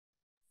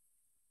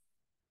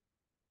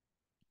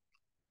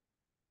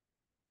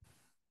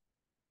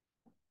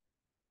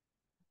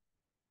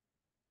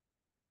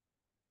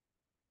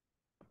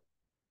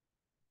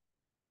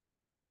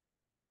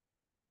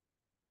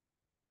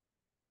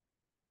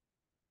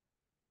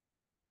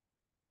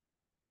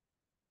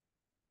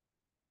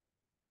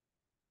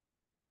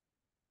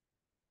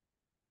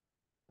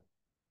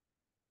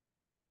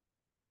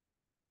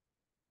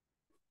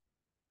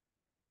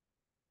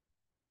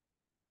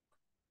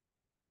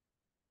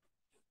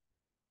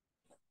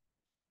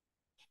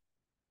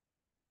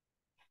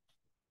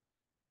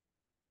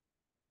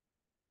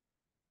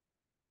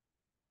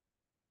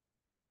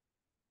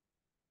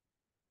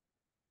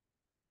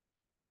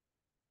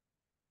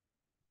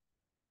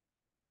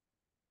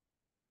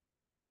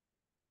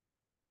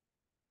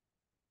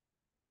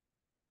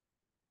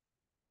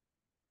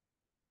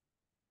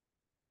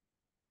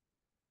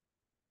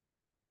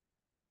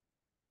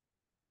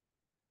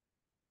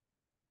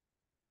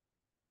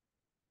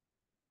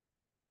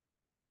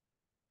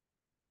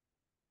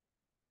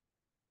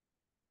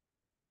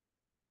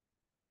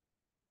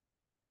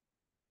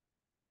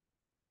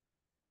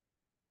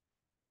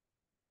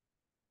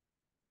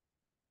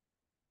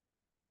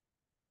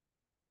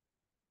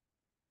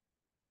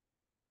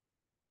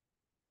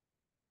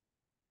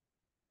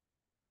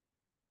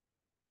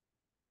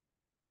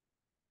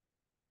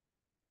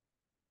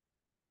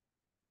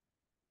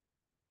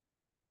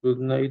Good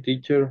night,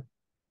 teacher.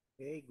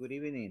 Hey, good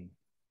evening.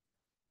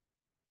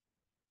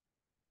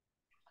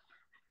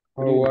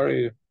 Good How evening. are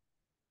you?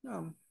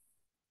 Um,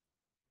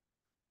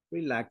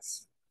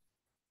 Relax.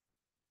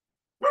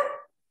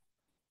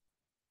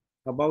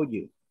 How about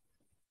you?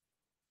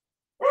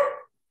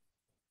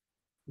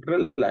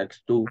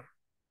 Relax too.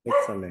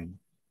 Excellent.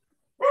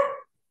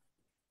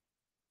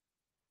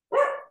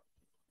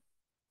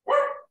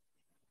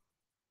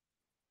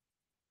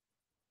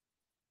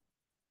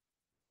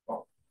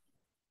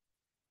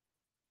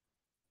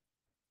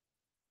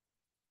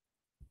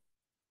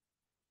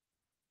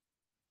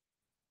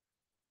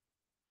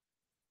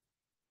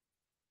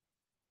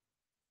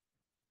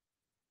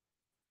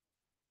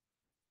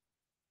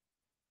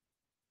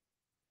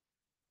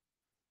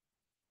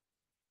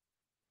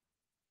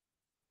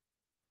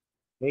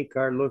 Hey,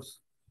 Carlos.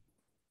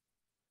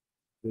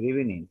 Good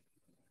evening.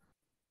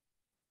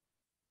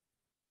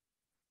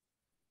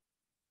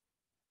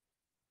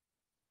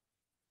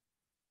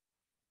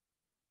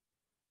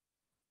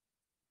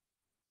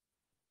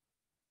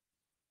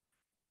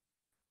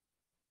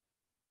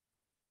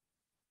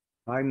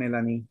 Hi,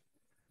 Melanie.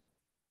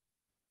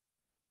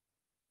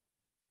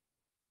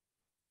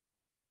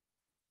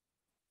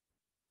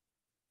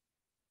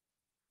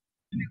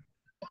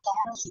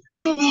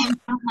 Good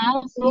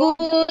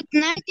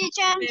night,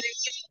 teacher.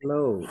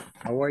 Hello.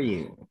 How are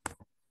you?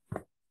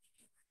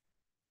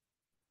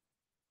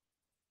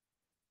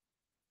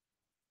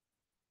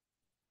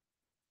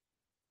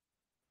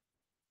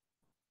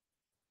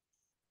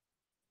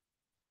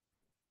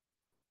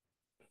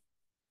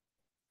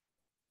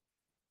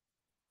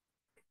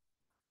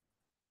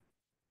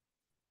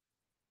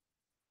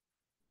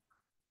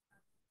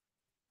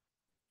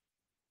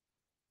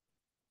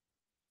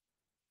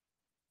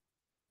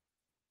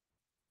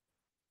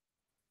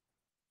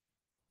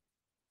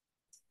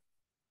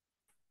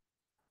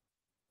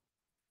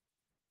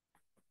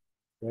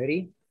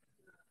 Ready?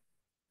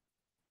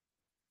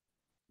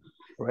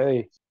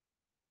 Ready?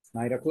 It's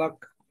 9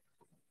 o'clock.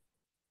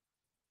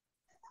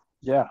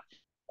 Yeah.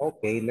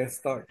 Okay, let's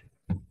start.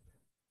 I'm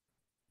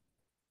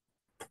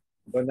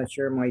gonna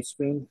share my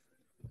screen.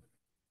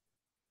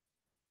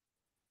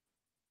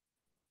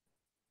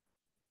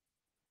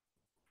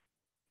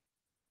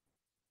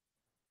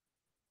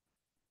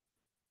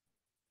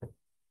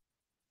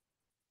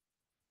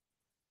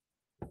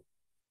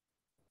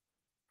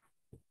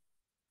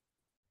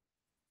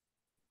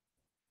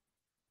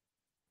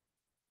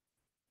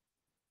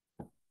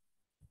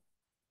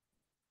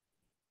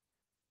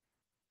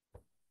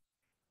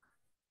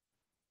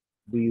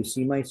 Do you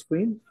see my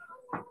screen?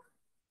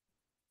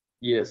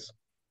 Yes.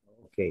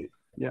 Okay.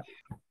 Yeah.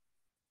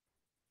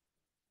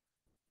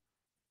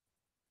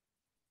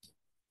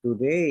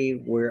 Today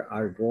we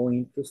are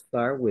going to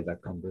start with a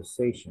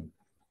conversation.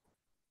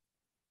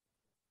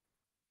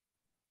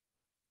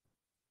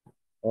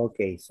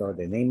 Okay, so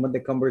the name of the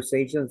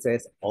conversation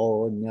says,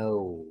 "Oh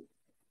no."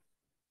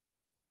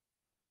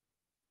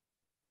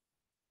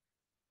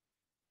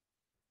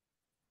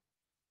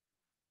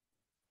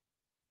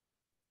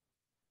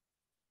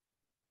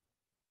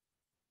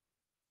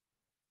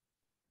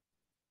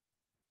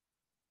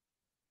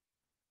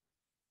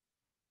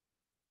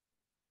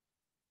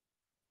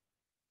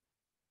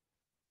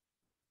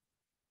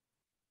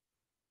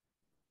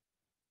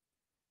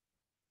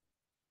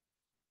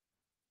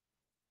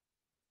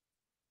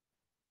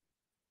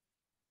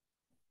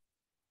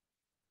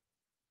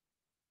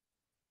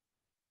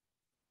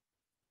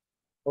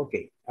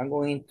 Okay, I'm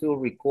going to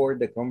record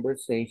the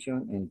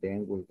conversation and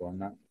then we're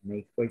gonna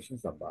make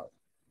questions about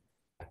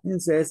it.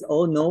 It says,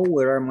 "Oh no,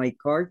 where are my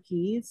car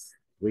keys?"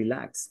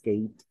 Relax,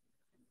 Kate.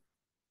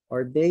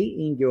 Are they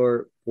in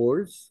your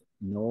purse?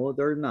 No,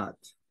 they're not.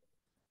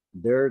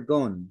 They're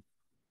gone.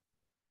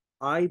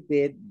 I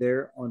bet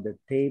they're on the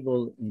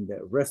table in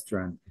the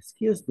restaurant.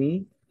 Excuse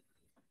me,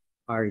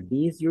 are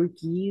these your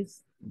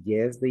keys?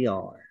 Yes, they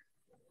are.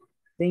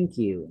 Thank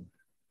you.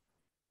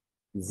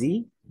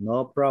 Z,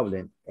 no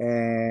problem.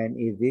 And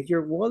is this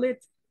your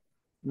wallet?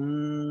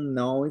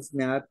 No, it's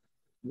not.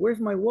 Where's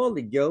my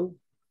wallet, Joe?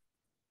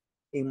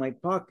 In my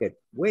pocket.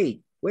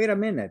 Wait a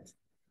minute.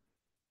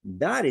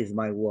 That is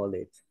my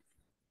wallet.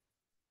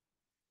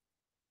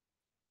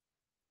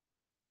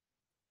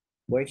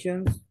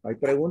 Questions? ¿Hay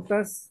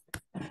preguntas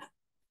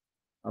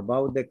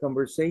about the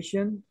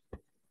conversation?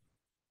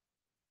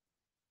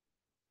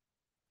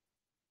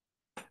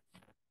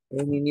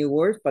 Any new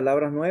words?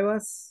 Palabras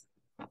nuevas?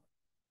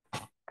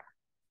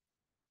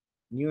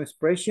 New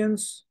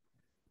expressions?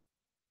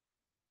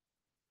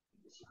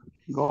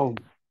 Go.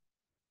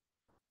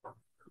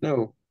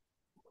 No.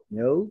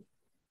 No?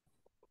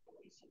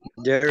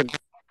 There.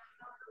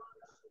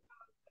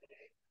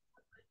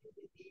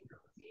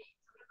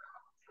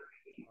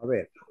 A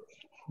ver.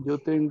 Yo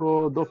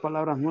tengo dos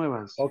palabras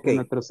nuevas Ok. en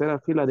la tercera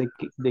fila de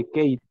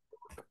Kate.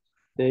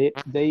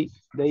 They,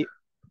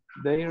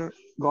 there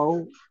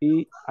go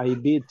y I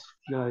beat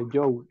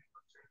Joe.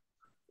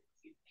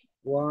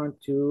 1,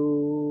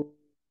 2,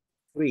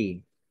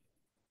 3.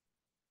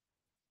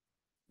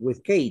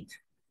 With Kate.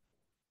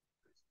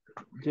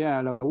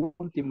 Ya, la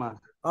última.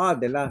 Ah,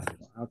 the last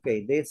one.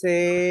 Okay, they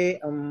say,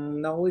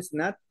 no, it's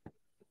not.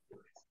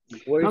 No,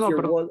 Where's no,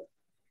 your wallet?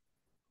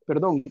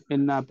 perdón.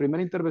 En la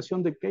primera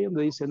intervención de Kay,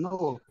 donde dice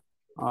no.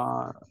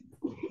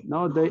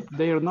 No,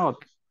 they are not.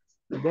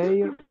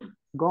 They're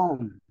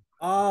gone.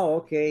 Oh,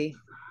 okay.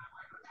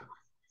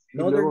 Y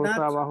No, they're luego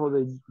está not. abajo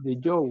de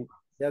Joe.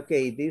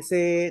 Okay,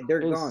 dice they're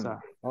gone. Esa,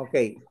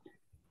 Okay,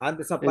 han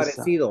esa.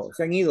 desaparecido,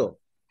 se han ido.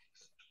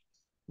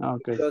 Ah,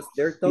 ok. Because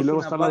they're Y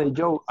luego talking está la about,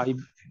 de Joe. I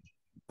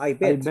I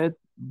bet. bet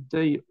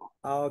they.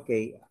 Ah, ok.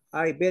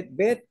 I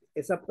bet,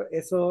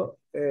 eso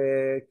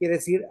quiere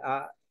decir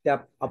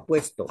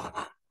apuesto.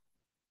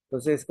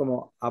 Entonces,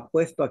 como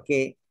apuesto a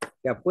que,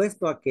 te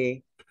apuesto a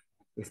que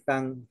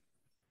están,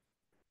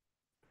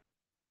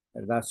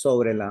 ¿verdad?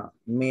 Sobre la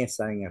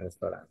mesa en el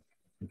restaurante.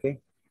 ¿Ok?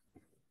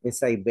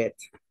 Es I bet.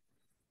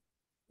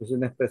 Es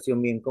una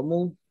expresión bien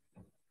común,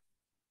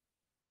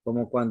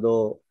 como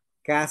cuando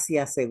casi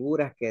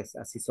aseguras que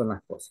así son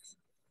las cosas.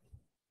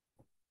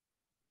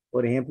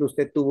 Por ejemplo,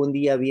 usted tuvo un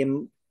día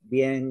bien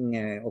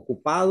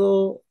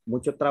ocupado,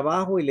 mucho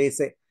trabajo y le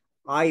dice,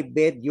 I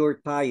bet you're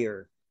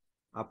tired.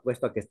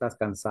 Apuesto a que estás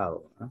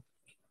cansado. ¿Ah?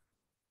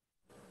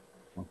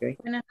 ¿Ok?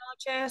 Buenas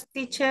noches,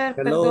 teacher.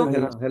 Hello, Perdón,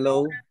 Buenas.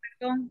 hello.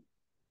 perdón.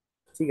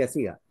 Siga,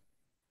 siga.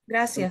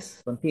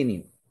 Gracias.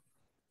 Continue.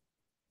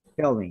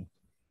 Tell me.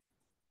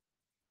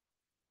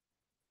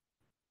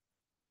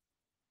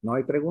 ¿No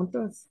hay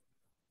preguntas?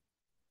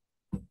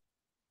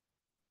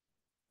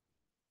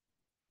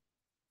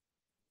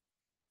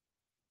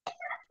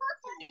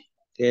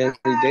 El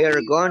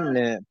they're gone,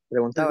 They're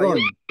preguntaba yo.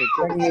 gone.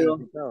 Se han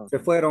ido. Se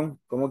fueron.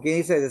 Como quien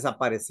dice,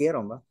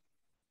 desaparecieron, ¿va?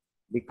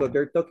 Because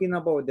they're talking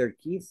about their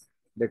keys,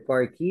 their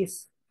car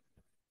keys.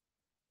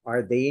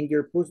 Are they in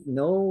your purse?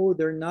 No,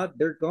 they're not.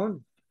 They're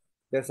gone.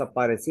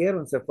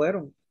 Desaparecieron, se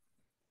fueron.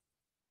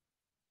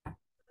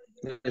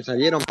 Le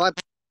salieron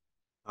patas.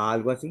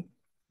 Algo así.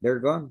 They're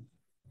gone.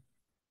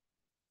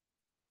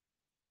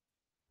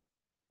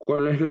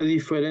 ¿Cuál es la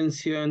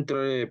diferencia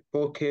entre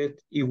pocket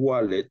y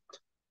wallet?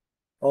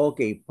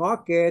 Ok,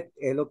 pocket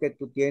es lo que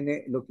tú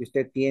tienes, lo que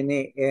usted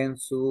tiene en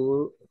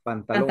su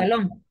pantalón.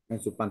 Pantalón. En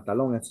su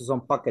pantalón. Esos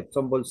son pockets,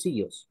 son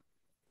bolsillos.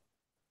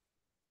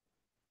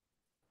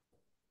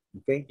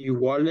 Ok. Y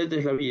wallet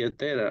es la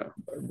billetera.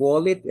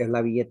 Wallet es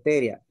la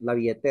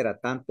billetera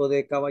tanto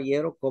de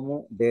caballero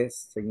como de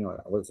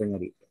señora o de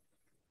señorita.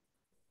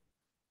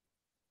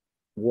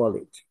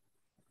 Wallet.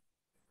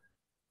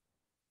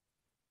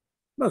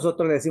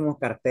 Nosotros le decimos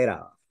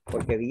cartera,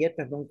 porque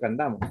billetes nunca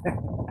andamos.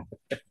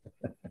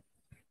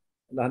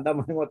 Los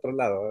andamos en otro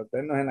lado,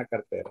 entonces no es en la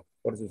cartera,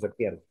 por si se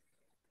pierde.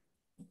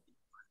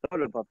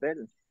 Solo el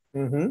papel.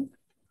 Ujú.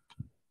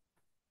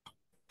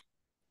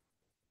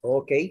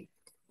 Ok.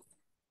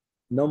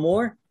 No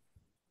more.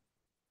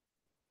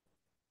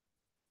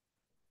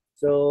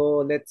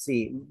 So let's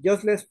see.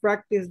 Just let's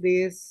practice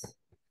this.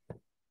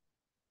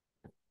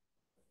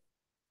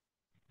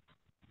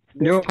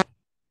 Yo,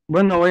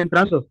 bueno, voy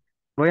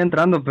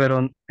entrando,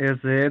 pero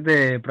es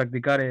de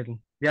practicar el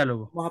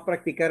diálogo. Vamos a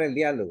practicar el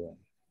diálogo.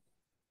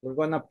 We're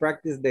gonna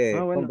practice the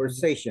Bueno,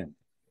 conversation.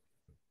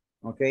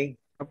 Ok.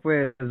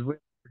 pues voy a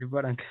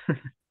participar, aunque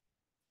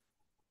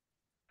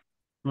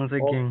no sé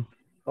Oh, quién.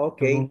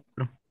 ok. Algún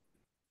otro.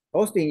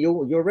 Austin,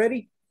 you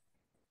ready?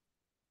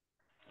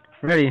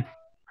 Ready.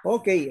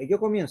 Ok, yo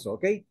comienzo,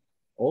 ok.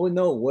 Oh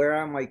no, where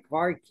are my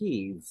car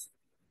keys?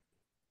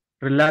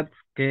 Relax,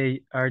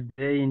 okay, are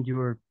they in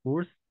your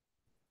purse?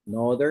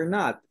 No, they're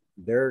not.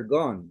 They're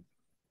gone.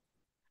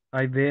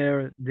 I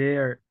better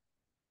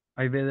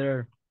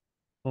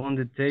on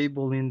the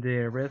table in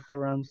the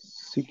restaurant.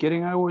 Si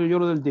quieren hago yo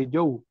lo del de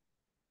Joe.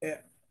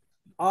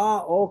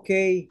 Ok.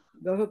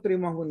 Nosotros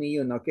tuvimos un y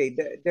uno. Ok,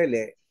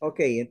 dele. Ok,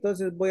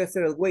 entonces voy a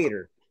hacer el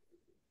waiter.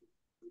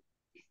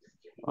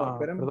 No,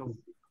 espérame.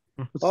 Perdón.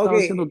 ¿Usted Ok, estaba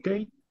haciendo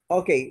qué?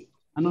 ok.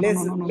 Ah, no, no, Let's,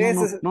 no, no, no, no,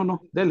 let's, no, no,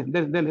 no. Dele,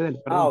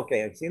 perdón. ok.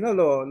 Si no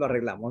lo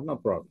arreglamos,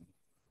 no problem.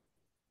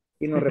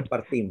 Aquí nos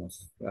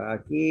repartimos.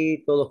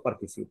 Aquí todos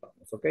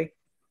participamos, ok.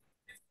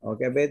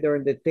 Okay, better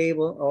on the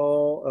table.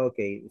 Oh,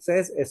 okay. It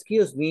says,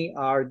 excuse me,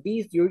 are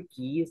these your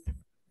keys?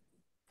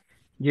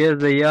 Yes,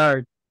 they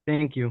are.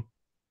 Thank you.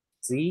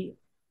 See,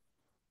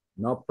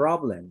 no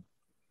problem.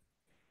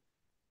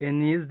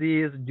 And is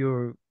this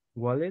your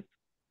wallet?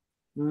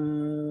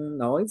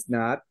 No, it's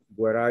not.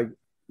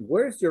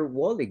 Where's your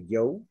wallet,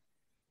 Joe?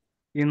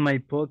 In my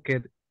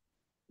pocket.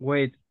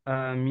 Wait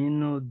a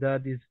minute,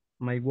 that is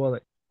my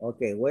wallet.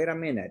 Okay, wait a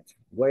minute.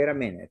 Wait a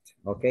minute.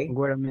 Okay,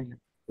 Wait a minute.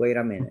 wait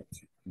a minute.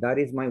 That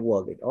is my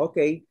wallet.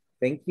 Okay,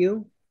 thank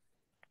you.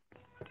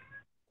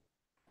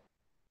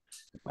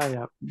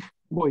 Vaya,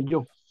 voy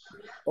yo.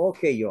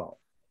 Okay, Joe.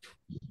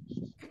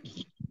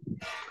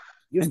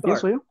 You start.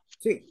 ¿Empiezo yo?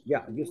 Sí,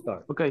 yeah, you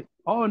start. Okay.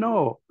 Oh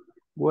no.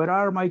 Where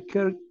are my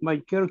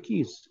car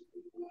keys?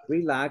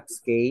 Relax,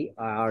 Kay.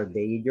 Are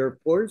they in your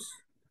purse?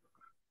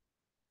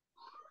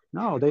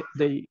 No,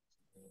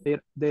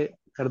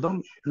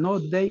 perdón, no,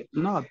 they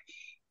not.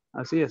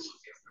 Así es.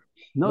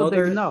 No,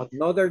 they not.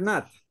 No, they're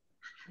not.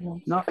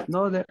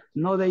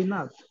 No, they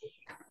not.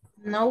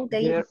 No,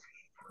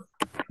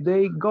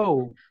 They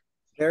go.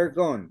 They're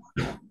gone.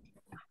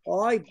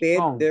 I bet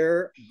Gone.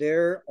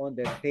 they're on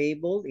the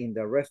table in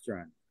the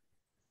restaurant.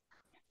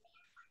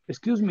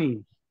 Excuse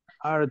me,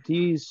 are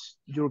these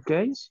your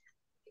case?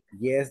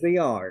 Yes, they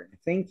are.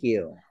 Thank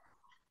you.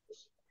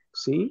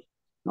 See,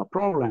 no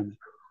problem.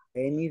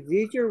 And is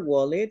this your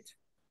wallet?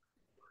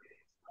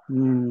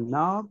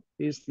 No,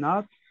 it's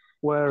not.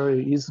 Where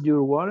is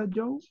your wallet,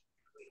 Joe?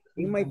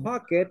 In my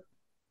pocket.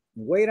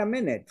 Wait a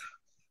minute.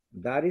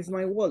 That is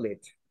my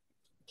wallet.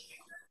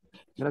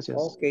 Gracias.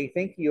 Okay,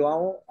 thank you.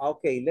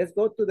 Okay, let's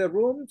go to the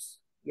rooms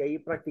y ahí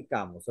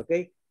practicamos,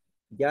 okay?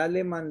 Ya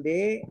le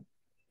mandé.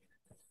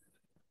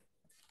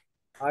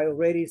 I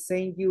already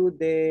sent you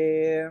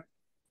the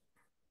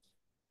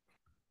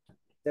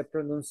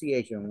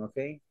pronunciation,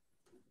 okay?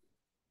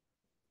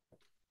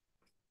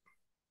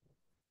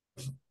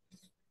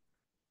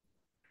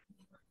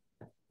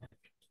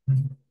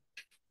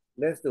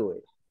 Let's do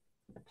it.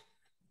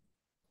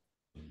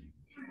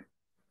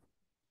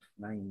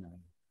 9.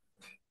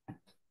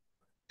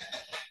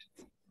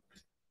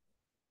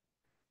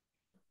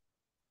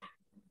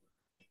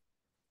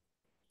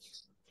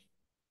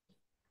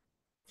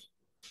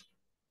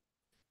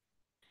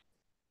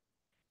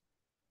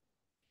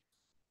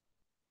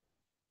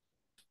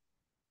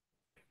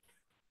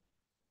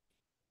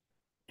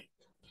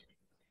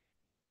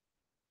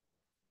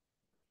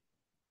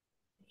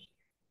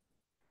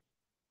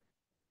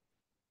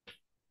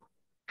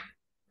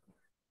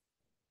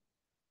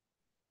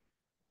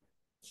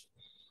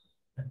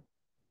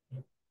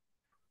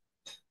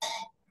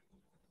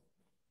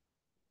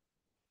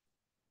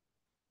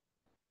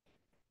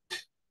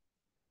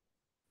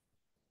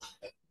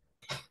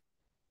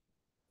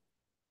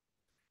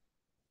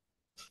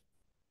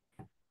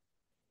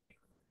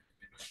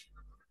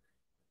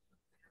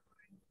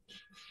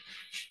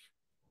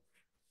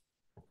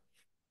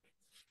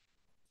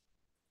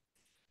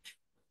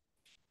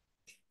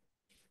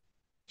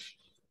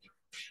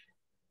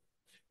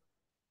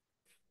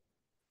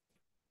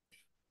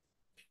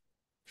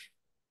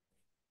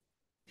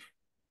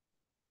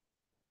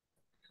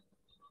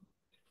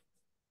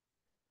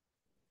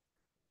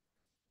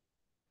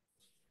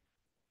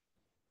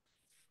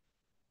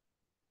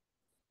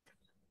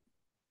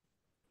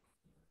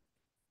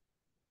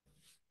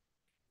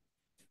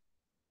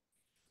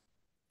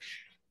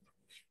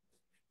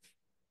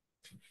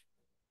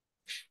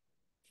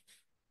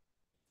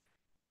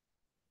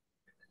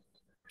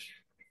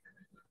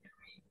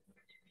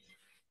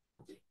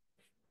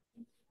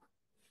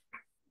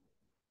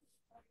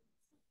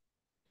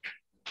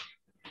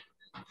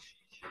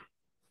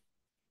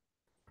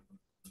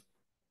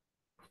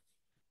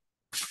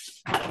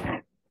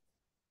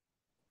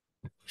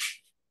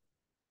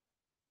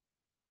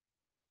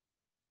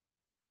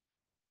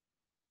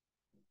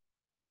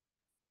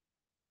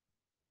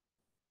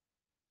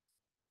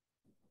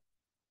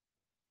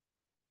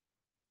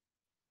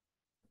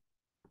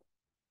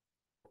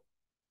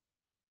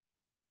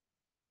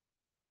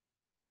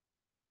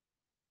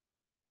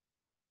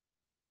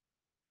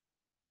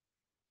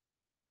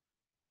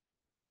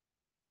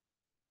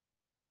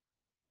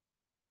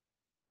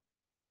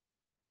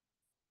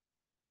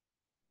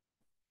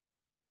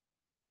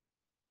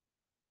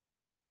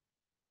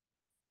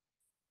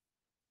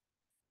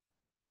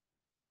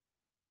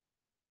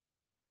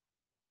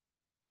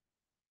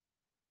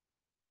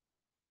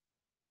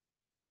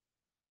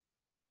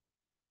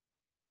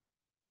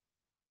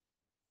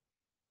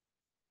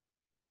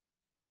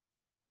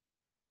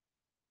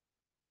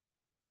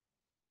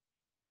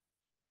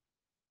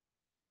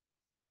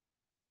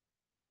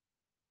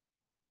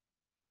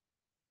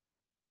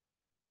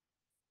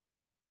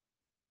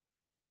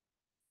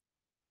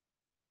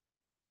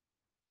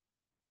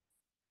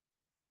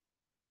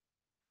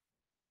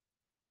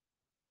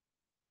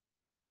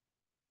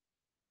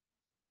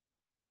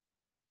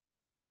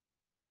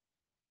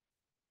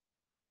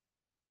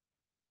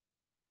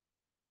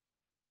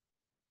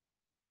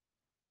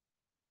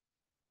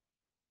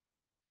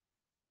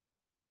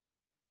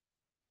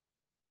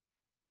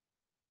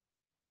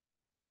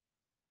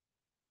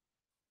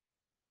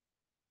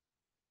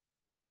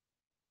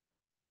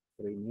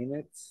 Three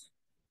minutes.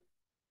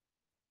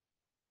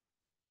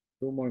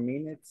 2 more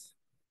minutes.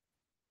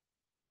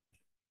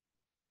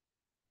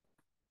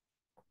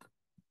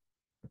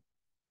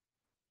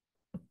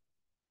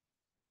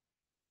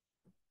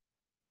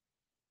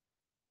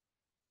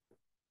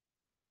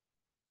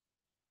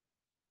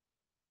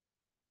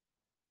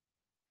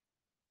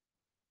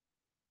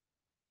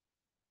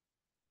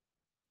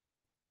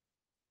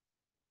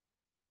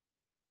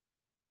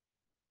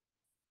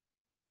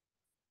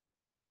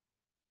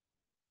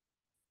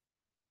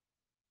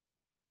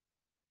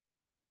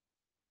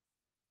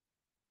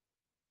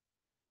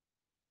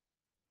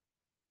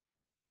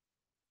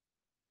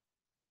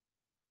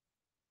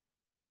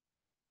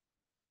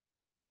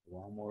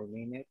 One more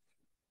minute.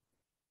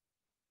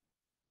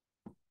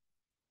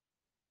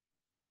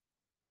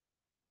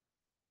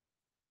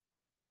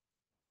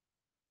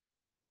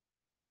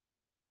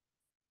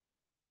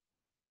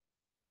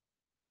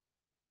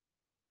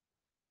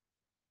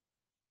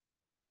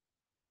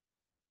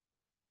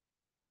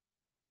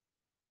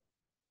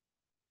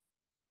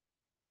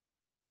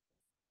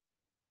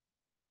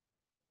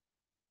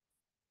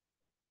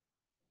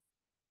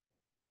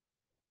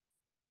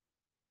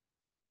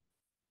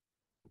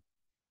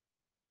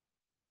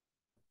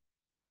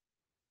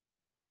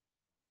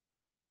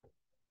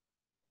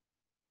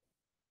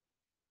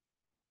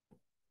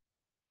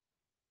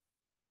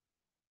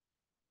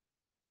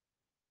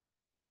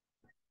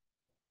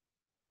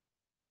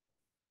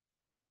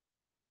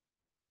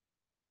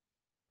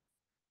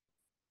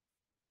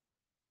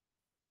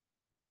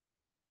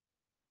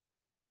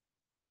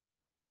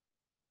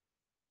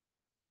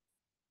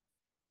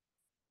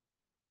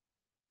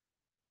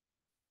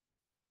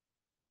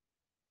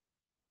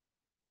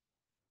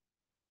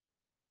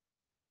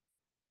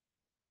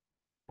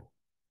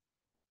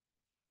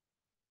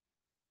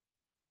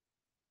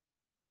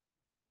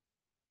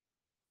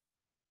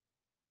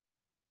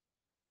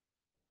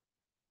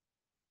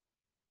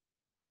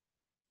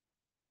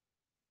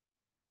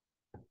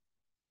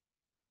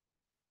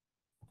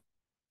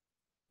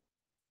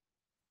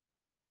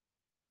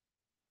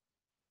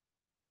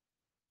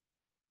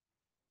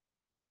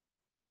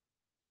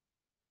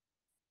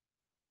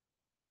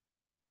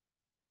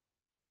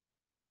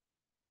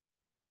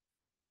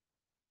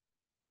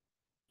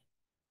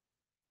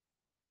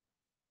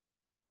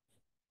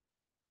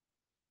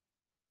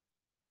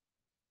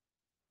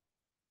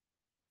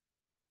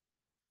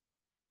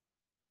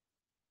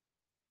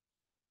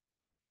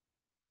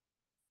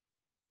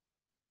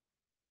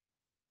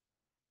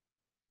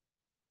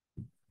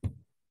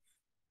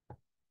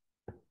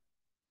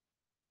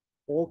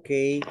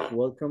 Okay,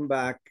 welcome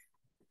back.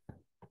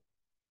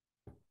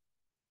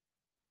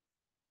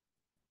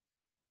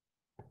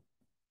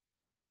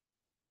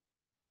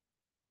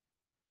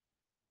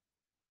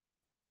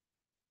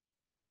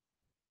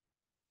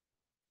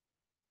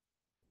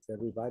 Is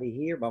everybody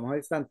here? Vamos a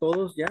ver, ¿están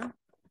todos ya?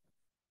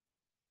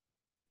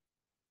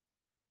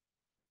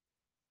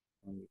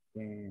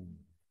 Okay.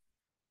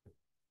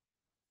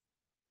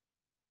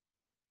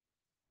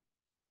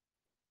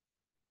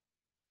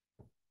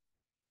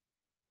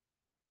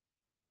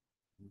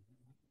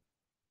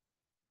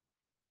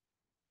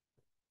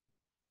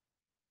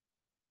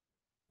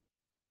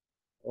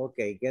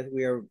 Okay, guess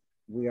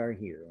we are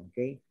here,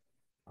 okay?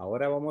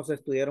 Ahora vamos a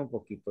estudiar un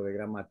poquito de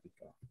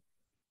gramática.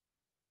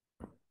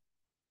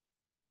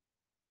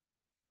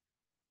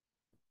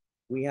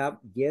 We have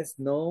yes,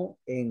 no,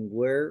 and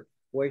where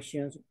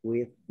questions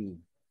with be.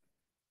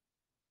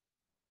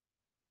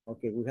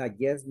 Okay, we have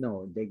yes,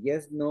 no. The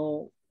yes,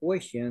 no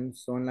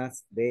questions son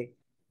las de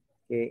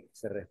que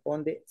se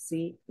responde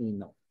sí y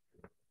no.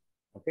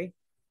 Ok.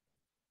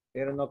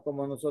 Pero no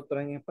como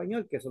nosotros en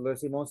español, que solo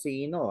decimos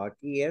sí y no.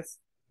 Aquí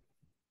es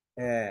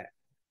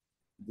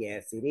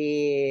yes it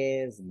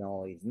is,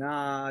 no it's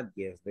not,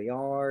 yes they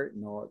are,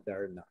 no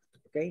they're not.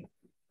 Ok.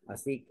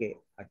 Así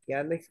que aquí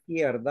a la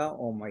izquierda,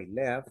 on my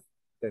left,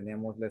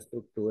 tenemos la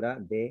estructura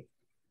de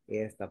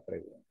esta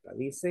pregunta.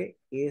 Dice,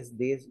 is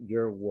this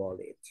your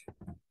wallet?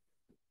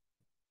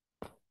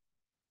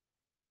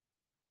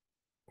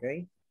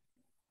 Ok.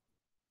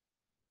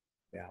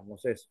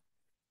 Veamos eso.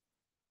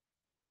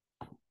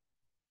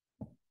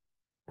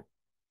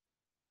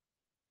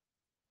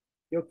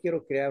 Yo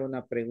quiero crear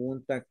una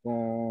pregunta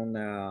con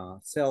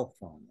cell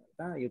phone,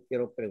 ¿verdad? Yo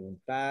quiero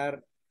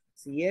preguntar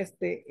si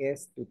este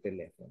es tu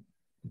teléfono.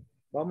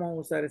 Vamos a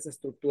usar esa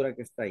estructura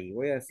que está ahí.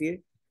 Voy a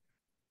decir,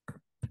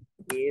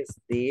 is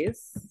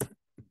this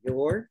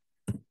your,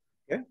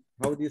 ¿qué?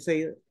 How do you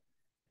say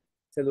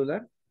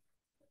celular?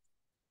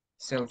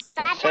 Cell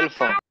Cell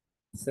phone.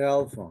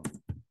 Cell phone.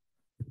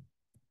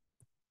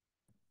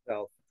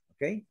 Cell phone,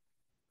 ¿ok?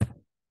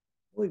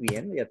 Muy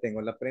bien, ya tengo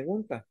la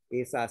pregunta.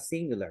 Es a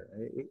singular.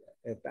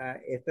 Esta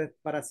es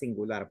para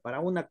singular, para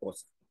una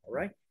cosa. All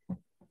right?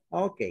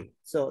 Okay,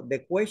 so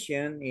the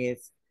question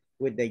is,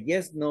 with the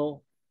yes,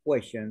 no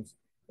questions,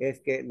 es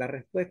que las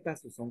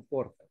respuestas son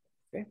cortas.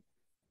 ¿Okay?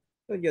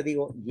 Entonces yo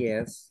digo,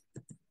 yes,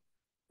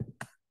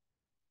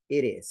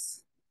 it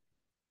is.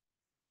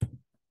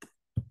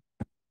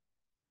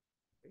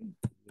 Okay. En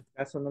el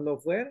caso no lo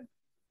fuera,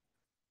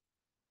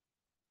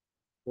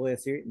 puedo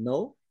decir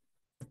no,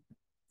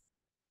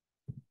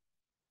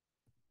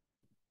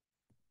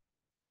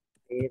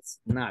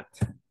 it's not.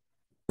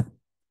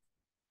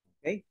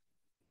 Okay.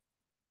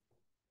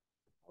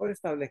 Ahora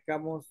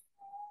establezcamos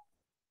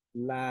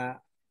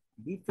la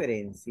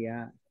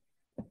diferencia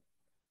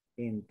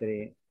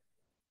entre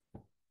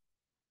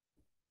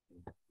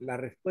la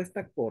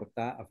respuesta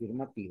corta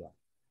afirmativa.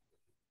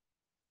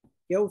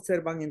 ¿Qué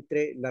observan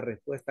entre la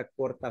respuesta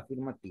corta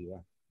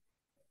afirmativa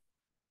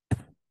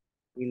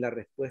y la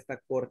respuesta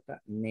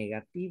corta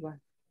negativa?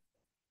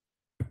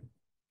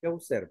 ¿Qué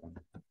observan?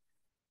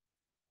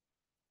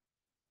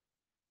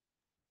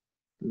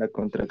 La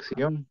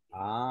contracción.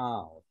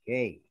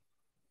 Okay.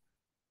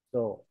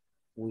 So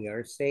we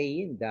are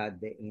saying that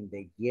in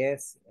the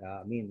yes,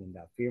 in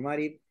the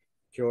affirmative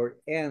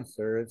short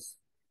answers,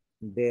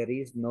 there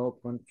is no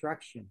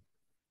contraction.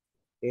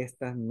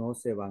 Estas no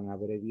se van a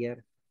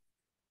abreviar.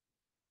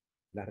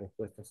 Las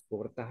respuestas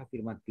cortas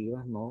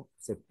afirmativas no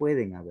se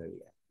pueden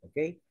abreviar.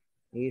 ¿Ok?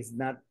 It's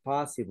not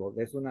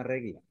possible. Es una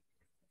regla.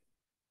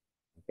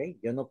 ¿Ok?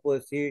 Yo no puedo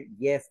decir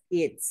yes,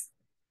 it's.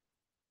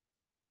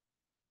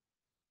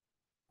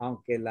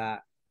 Aunque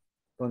la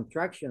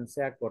contraction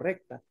sea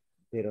correcta,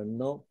 pero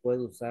no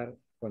puedo usar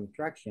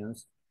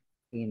contractions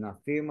in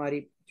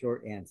affirmative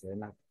short answer.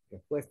 En las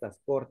respuestas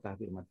cortas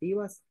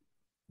afirmativas,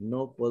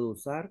 no puedo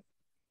usar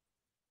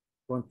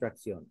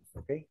contracciones.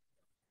 ¿Ok?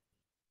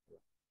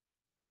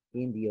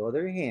 In the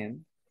other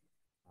hand,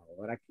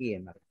 ahora aquí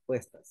en las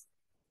respuestas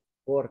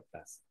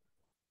cortas,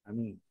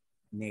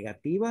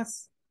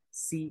 negativas,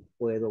 sí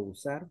puedo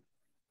usar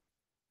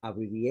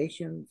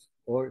abbreviations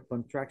or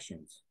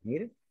contractions.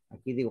 Miren,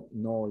 aquí digo,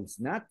 no, it's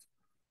not.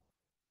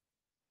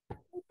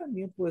 O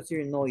también puedo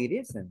decir, no, it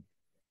isn't.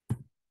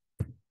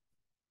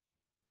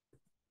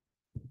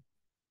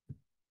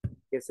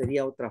 Que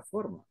sería otra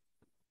forma.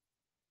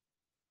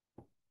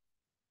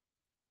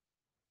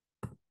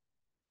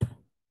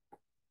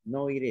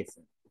 No, it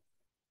isn't.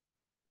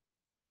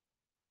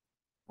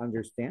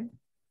 Understand?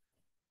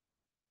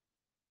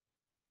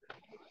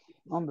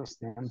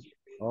 Understand.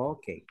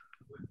 Ok.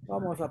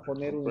 Vamos a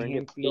poner un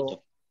Comprende un poquito.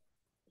 ejemplo.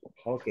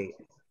 Ok.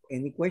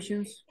 Any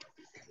questions?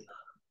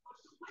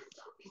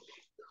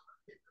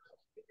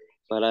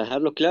 Para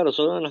dejarlo claro,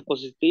 solo en las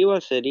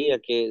positivas sería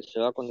que se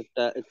va a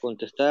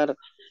contestar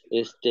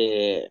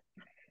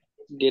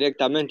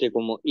directamente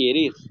como it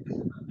is.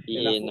 En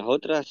Y en las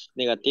otras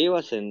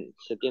negativas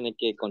se tiene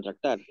que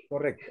contractar.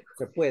 correcto.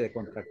 Se puede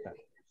contractar.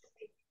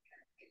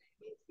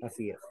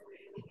 Así es.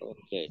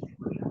 Ok.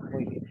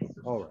 Muy bien.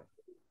 All right.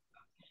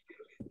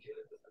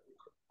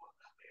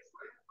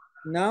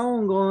 Now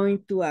I'm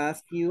going to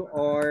ask you,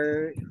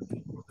 are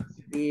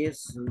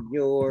these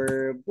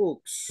your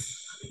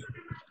books?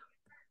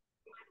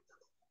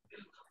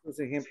 Los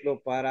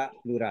ejemplos para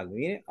plural.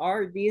 Mire,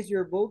 are these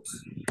your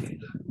books?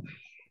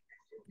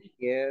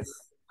 Yes.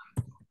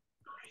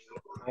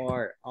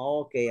 Are.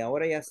 Ok,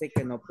 ahora ya sé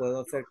que no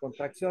puedo hacer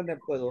contracciones,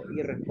 puedo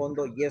y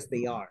respondo yes,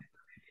 they are.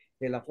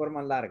 De la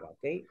forma larga,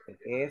 ok,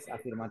 porque es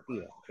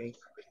afirmativa, ok.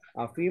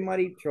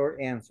 Affirmative short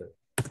answer.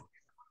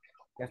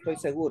 Ya estoy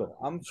seguro.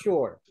 I'm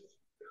sure.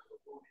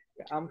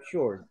 I'm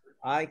sure.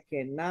 I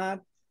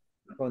cannot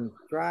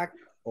contract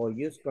or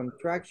use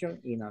contraction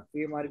in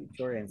affirmative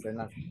short answer. En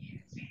las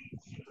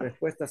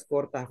respuestas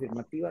cortas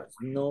afirmativas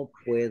no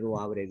puedo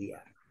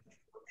abreviar.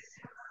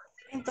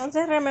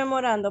 Entonces,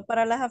 rememorando,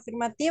 para las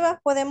afirmativas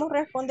podemos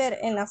responder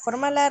en la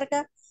forma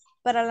larga,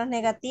 para las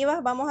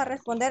negativas vamos a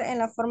responder en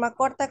la forma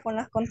corta con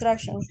las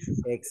contractions.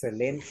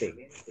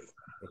 Excelente.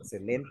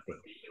 Excelente.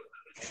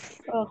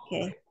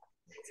 Ok.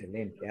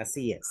 Excelente.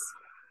 Así es.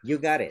 You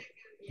got it.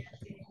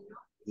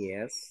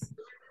 Yes.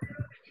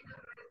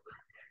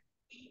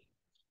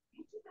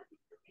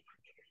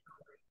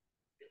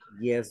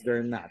 Yes,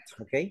 they're not.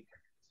 Okay.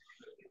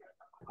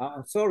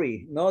 I'm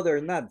sorry. No,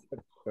 they're not.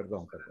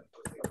 Perdón, perdón.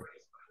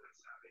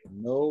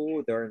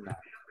 No, they're not.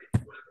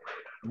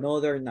 No,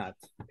 they're not.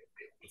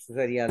 Esa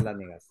sería la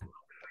negación.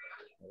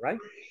 All right.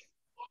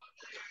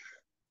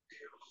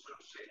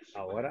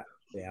 Ahora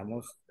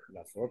veamos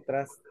las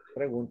otras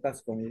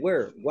preguntas con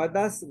where. What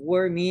does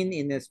where mean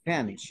in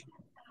Spanish?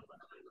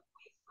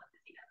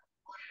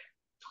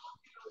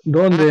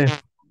 ¿Dónde?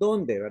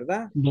 ¿Dónde,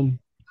 verdad? ¿Dónde?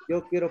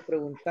 Yo quiero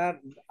preguntar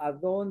a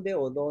dónde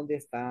o dónde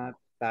está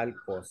tal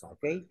cosa,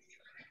 ¿ok?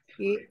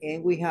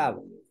 And we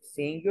have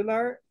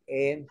singular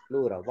and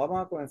plural.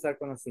 Vamos a comenzar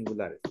con los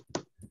singulares.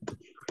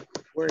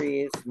 Where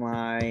is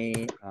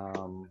my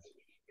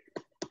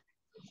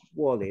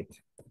wallet?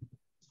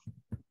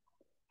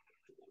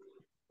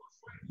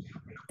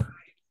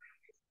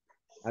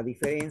 A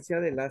diferencia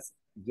de las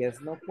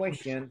yes, no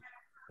question,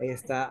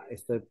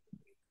 estoy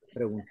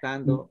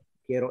preguntando,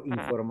 quiero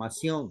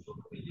información.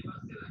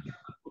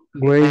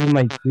 Where is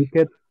my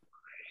ticket?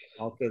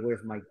 Okay,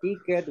 where's my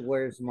ticket?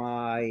 Where's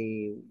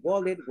my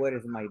wallet? Where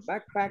is my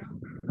backpack?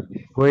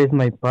 Where is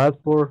my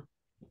passport?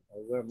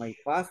 Where my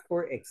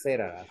passport,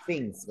 etcétera.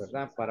 Things,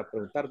 ¿verdad? Para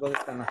preguntar dónde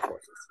están las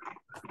cosas.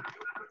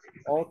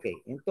 Ok,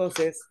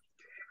 entonces,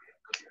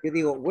 yo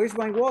digo, where's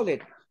my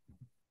wallet?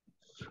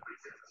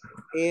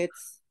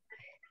 It's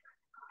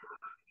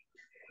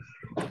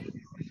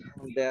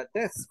on the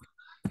desk.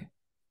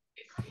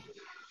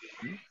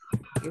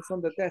 It's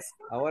on the desk.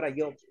 Ahora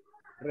yo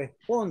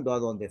respondo a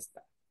dónde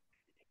está.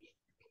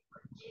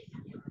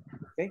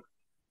 Ok.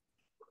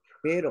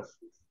 Pero,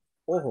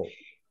 ojo,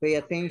 pay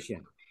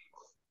attention.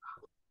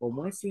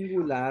 Como es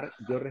singular,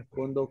 yo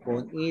respondo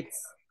con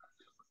it's.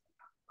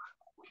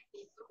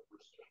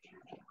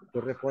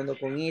 Yo respondo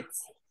con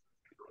it's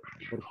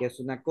porque es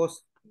una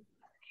cosa.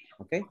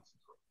 ¿Ok?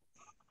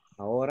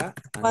 Ahora,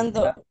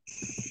 Cuando,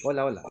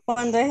 hola, hola.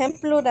 cuando es en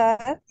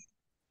plural,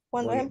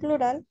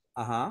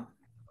 Ajá.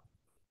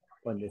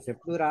 Cuando es en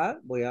plural,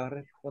 voy a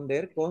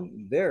responder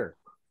con there.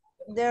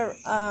 there,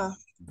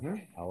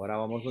 Ahora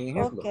vamos a un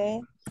ejemplo.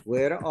 ok.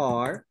 Where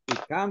are, y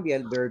cambia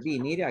el verbo.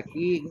 Mire,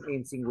 aquí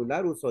en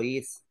singular uso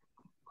is.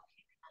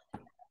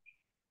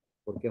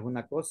 Porque es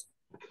una cosa.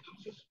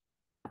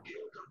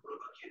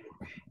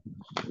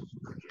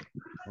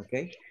 ¿Ok?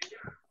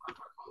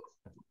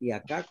 Y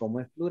acá,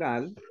 como es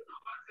plural,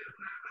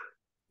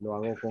 lo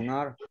hago con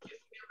are.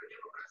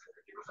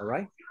 All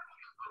right?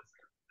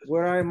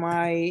 Where are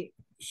my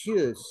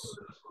shoes?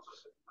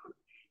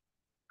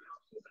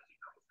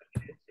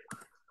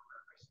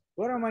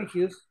 Where are my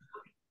shoes?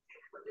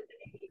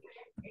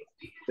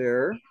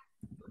 They're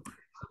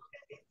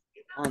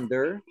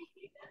under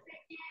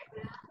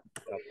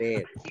the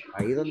bed.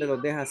 Ahí donde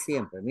los deja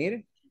siempre.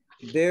 Mire.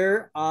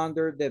 They're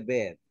under the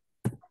bed.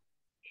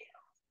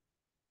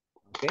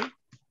 ¿Ok?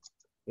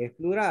 Es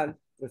plural.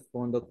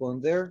 Respondo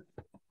con their.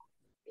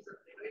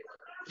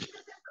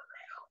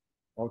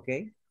 ¿Ok?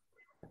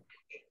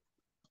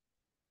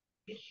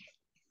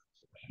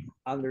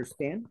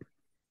 Understand?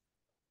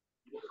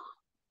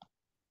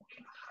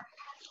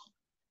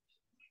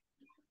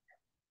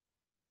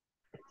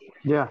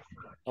 Ya.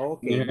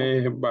 Ok.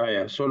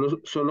 Vaya,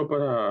 solo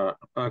para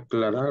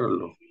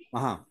aclararlo.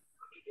 Ajá.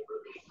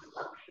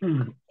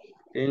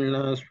 En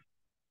las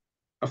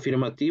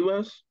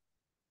afirmativas,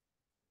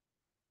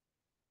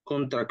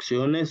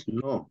 contracciones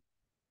no.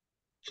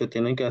 Se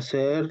tiene que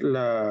hacer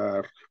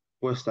la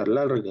respuesta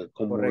larga,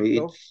 como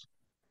Correcto.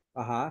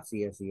 Ajá,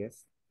 sí, así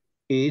es.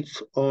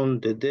 it's on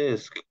the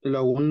desk.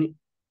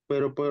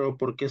 Pero,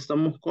 ¿por qué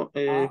estamos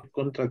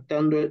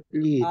contractando el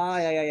it?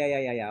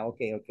 Ya. Ok.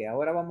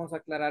 Ahora vamos a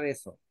aclarar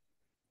eso.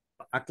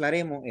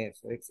 Aclaremos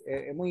eso. Es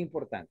muy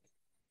importante.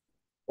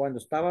 Cuando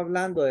estaba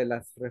hablando de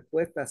las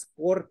respuestas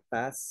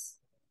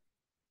cortas,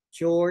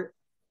 short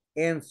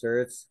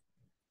answers,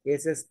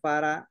 ese es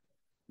para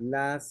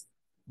las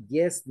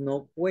yes,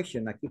 no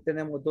question. Aquí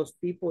tenemos dos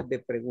tipos de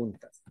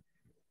preguntas.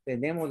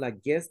 Tenemos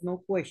las yes,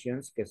 no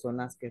questions, que son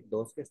las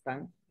dos que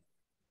están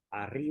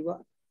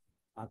arriba,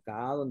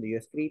 acá donde yo he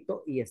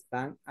escrito, y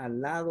están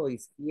al lado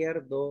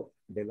izquierdo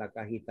de la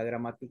cajita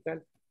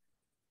gramatical.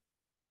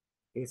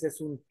 Ese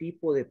es un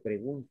tipo de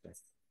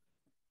preguntas.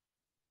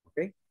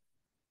 ¿Ok?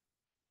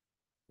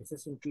 Ese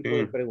es un tipo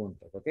de Sí.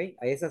 preguntas. ¿Ok?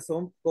 Esas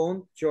son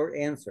con short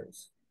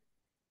answers.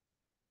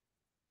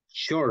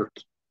 Short.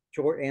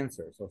 Short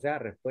answers, o sea,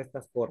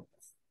 respuestas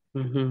cortas.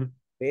 Ujú.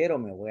 Pero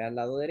me voy al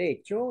lado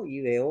derecho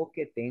y veo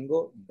que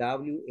tengo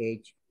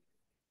WH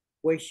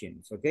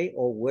questions, ¿ok?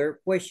 O where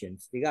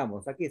questions,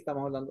 digamos. Aquí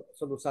estamos hablando,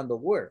 solo usando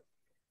where.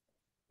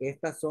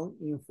 Estas son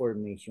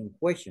information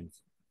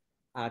questions.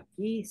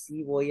 Aquí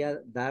sí voy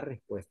a dar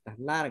respuestas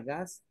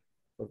largas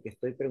porque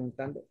estoy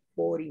preguntando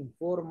por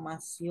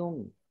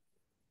información.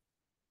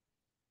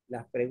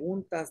 Las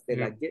preguntas de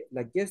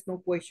la yes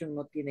no question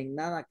no tienen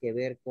nada que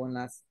ver con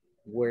las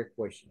where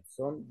questions.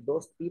 Son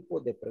dos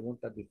tipos de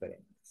preguntas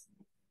diferentes.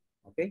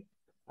 ¿Ok?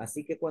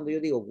 Así que cuando yo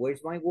digo,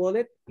 where's my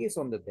wallet? It's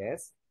on the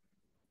desk.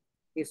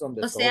 It's on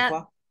the O sea,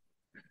 sofa.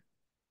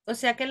 o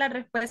sea que las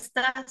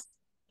respuestas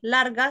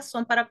largas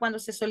son para cuando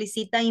se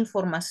solicita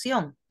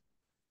información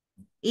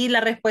y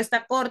la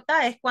respuesta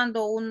corta es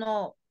cuando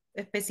uno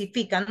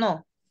especifica,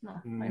 no,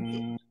 no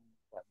entiendo.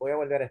 Voy a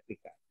volver a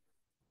explicar.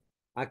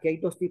 Aquí hay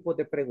dos tipos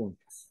de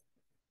preguntas.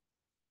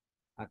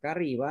 Acá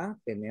arriba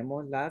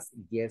tenemos las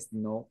yes,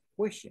 no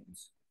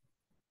questions.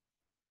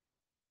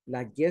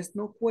 Las yes,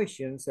 no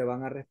questions se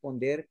van a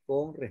responder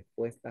con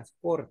respuestas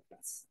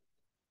cortas.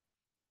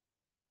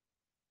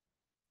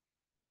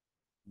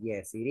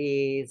 Yes, it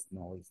is.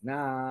 No, it's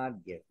not.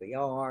 Yes, they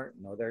are.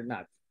 No, they're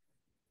not.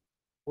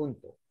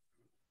 Punto.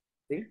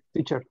 ¿Sí?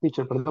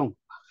 Teacher, perdón.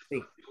 Sí.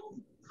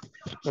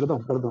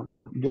 Perdón.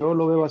 Yo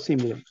lo veo así,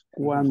 miren.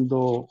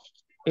 Cuando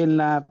en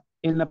la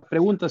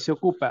pregunta se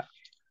ocupa,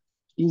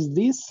 ¿is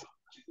this?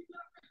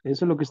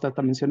 Eso es lo que está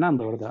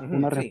mencionando, ¿verdad?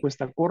 Una Sí.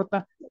 respuesta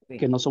corta Sí.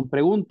 que no son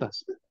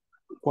preguntas.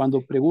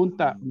 Cuando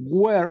pregunta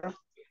where,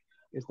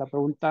 está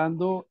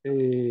preguntando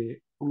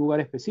un lugar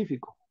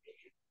específico.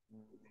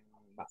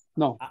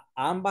 No,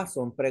 Ambas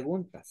son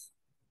preguntas.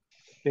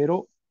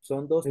 pero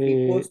Son dos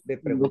tipos de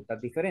preguntas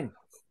diferentes.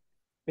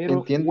 pero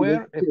Entiendo yo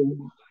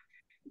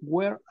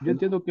where, yo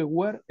entiendo que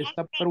where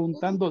está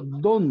preguntando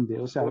dónde,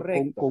 o sea,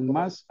 Correcto. con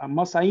más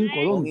ahínco,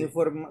 dónde.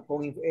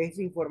 Es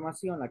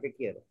información la que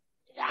quiero.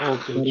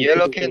 Okay. Yo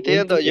lo que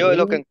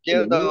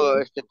entiendo,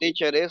 este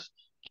teacher, es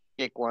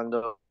que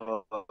cuando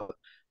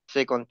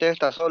se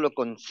contesta solo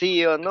con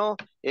sí o no,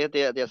 es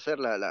de hacer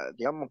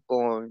digamos,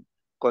 con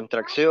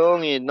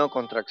contracción y no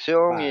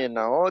contracción, y en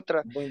la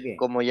otra, Muy bien.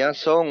 como ya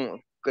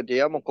son,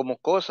 digamos, como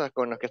cosas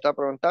con las que está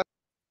preguntando.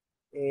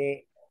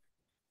 De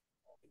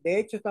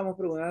hecho, estamos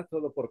preguntando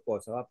solo por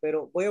cosas, ¿va?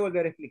 Pero voy a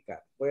volver a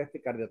explicar. Voy a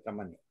explicar de otra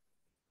manera.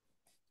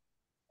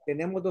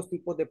 Tenemos dos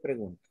tipos de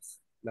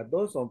preguntas. Las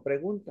dos son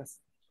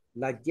preguntas.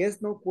 Las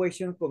yes, no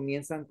question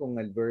comienzan con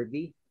el verb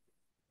be.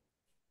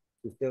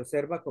 Si usted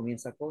observa,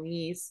 comienza con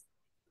is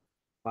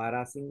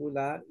para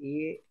singular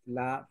y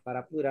la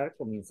para plural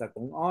comienza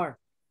con are.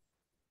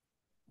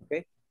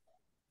 ¿Ok?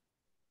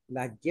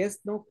 Las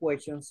yes, no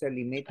questions se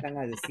limitan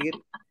a decir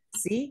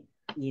sí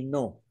y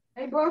no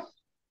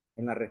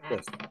en la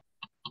respuesta.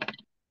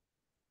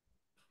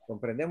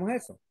 ¿Comprendemos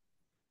eso?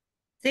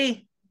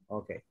 Sí,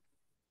 Ok.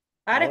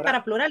 ahora es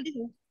para plural,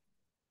 digo.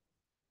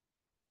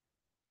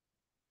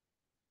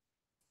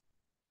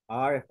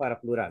 Are es para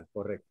plural,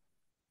 correcto.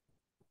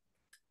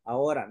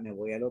 Ahora me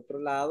voy al otro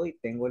lado y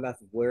tengo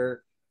las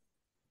where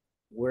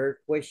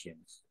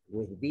questions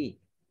with be.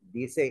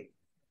 Dice,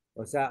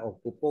 o sea,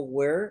 ocupo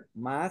where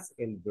más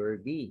el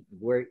verb be.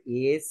 Where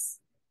is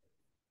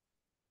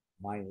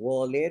my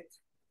wallet?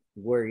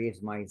 Where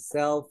is my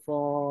cell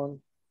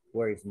phone?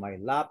 Where is my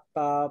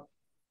laptop?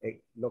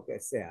 Lo que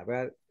sea,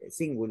 ¿verdad?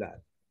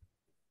 Singular.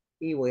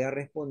 Y voy a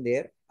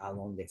responder a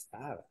dónde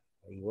estaba.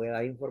 Y voy a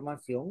dar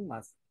información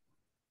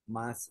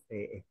más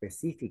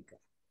específica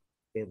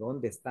de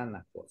dónde están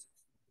las cosas.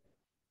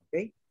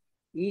 ¿Ok?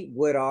 Y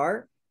where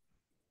are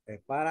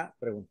es para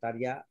preguntar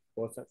ya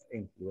cosas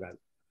en plural.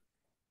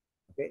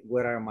 ¿Ok?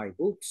 Where are my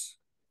books?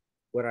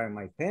 Where are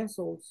my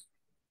pencils?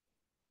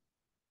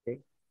 ¿Ok?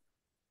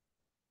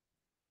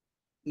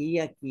 Y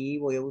aquí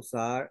voy a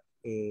usar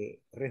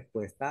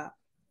respuesta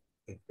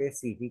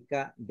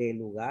específica del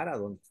lugar a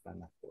donde están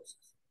las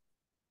cosas.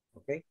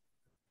 ¿Ok?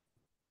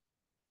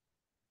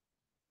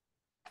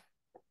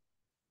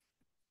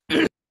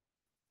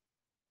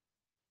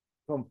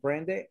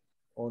 ¿Comprende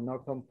o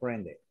no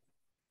comprende?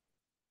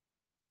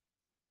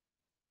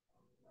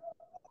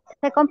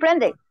 Se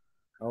comprende.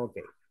 Ok,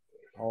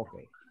 ok.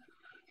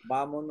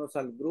 Vámonos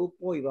al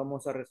grupo y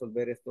vamos a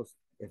resolver estos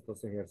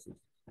ejercicios.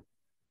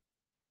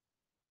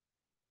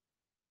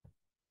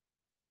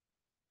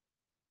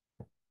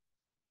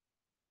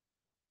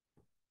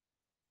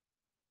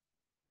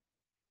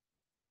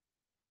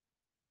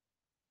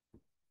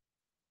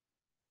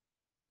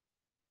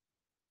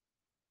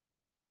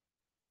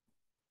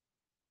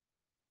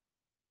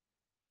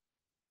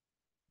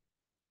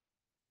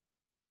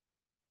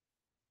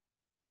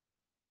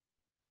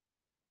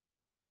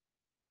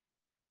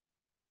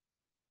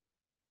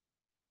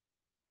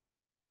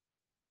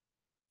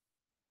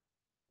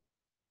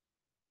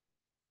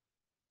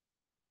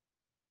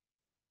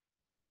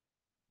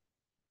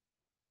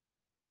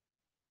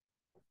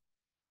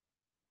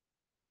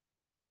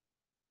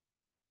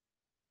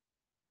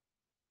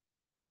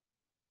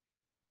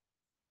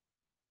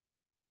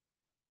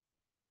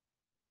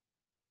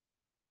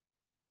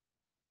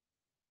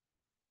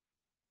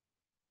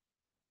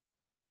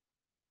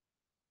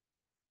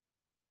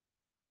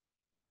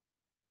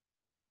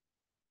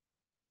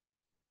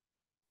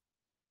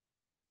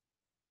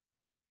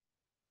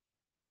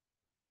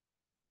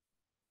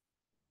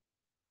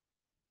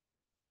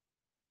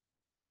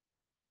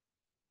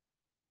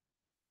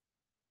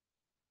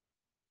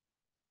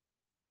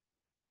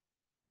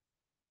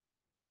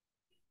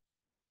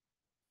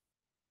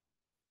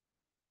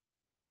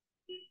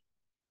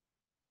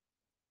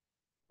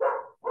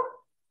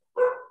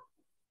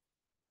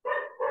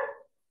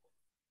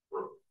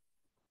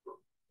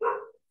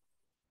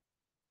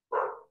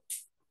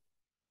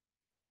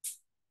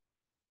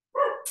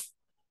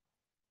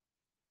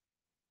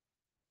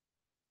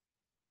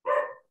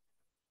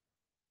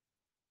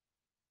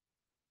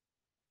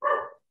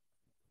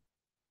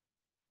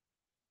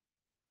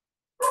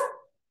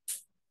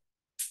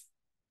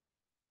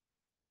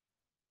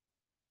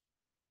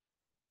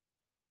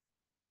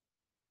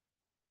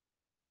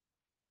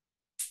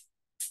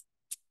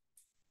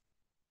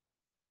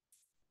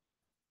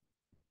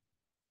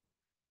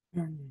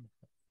 Ujú.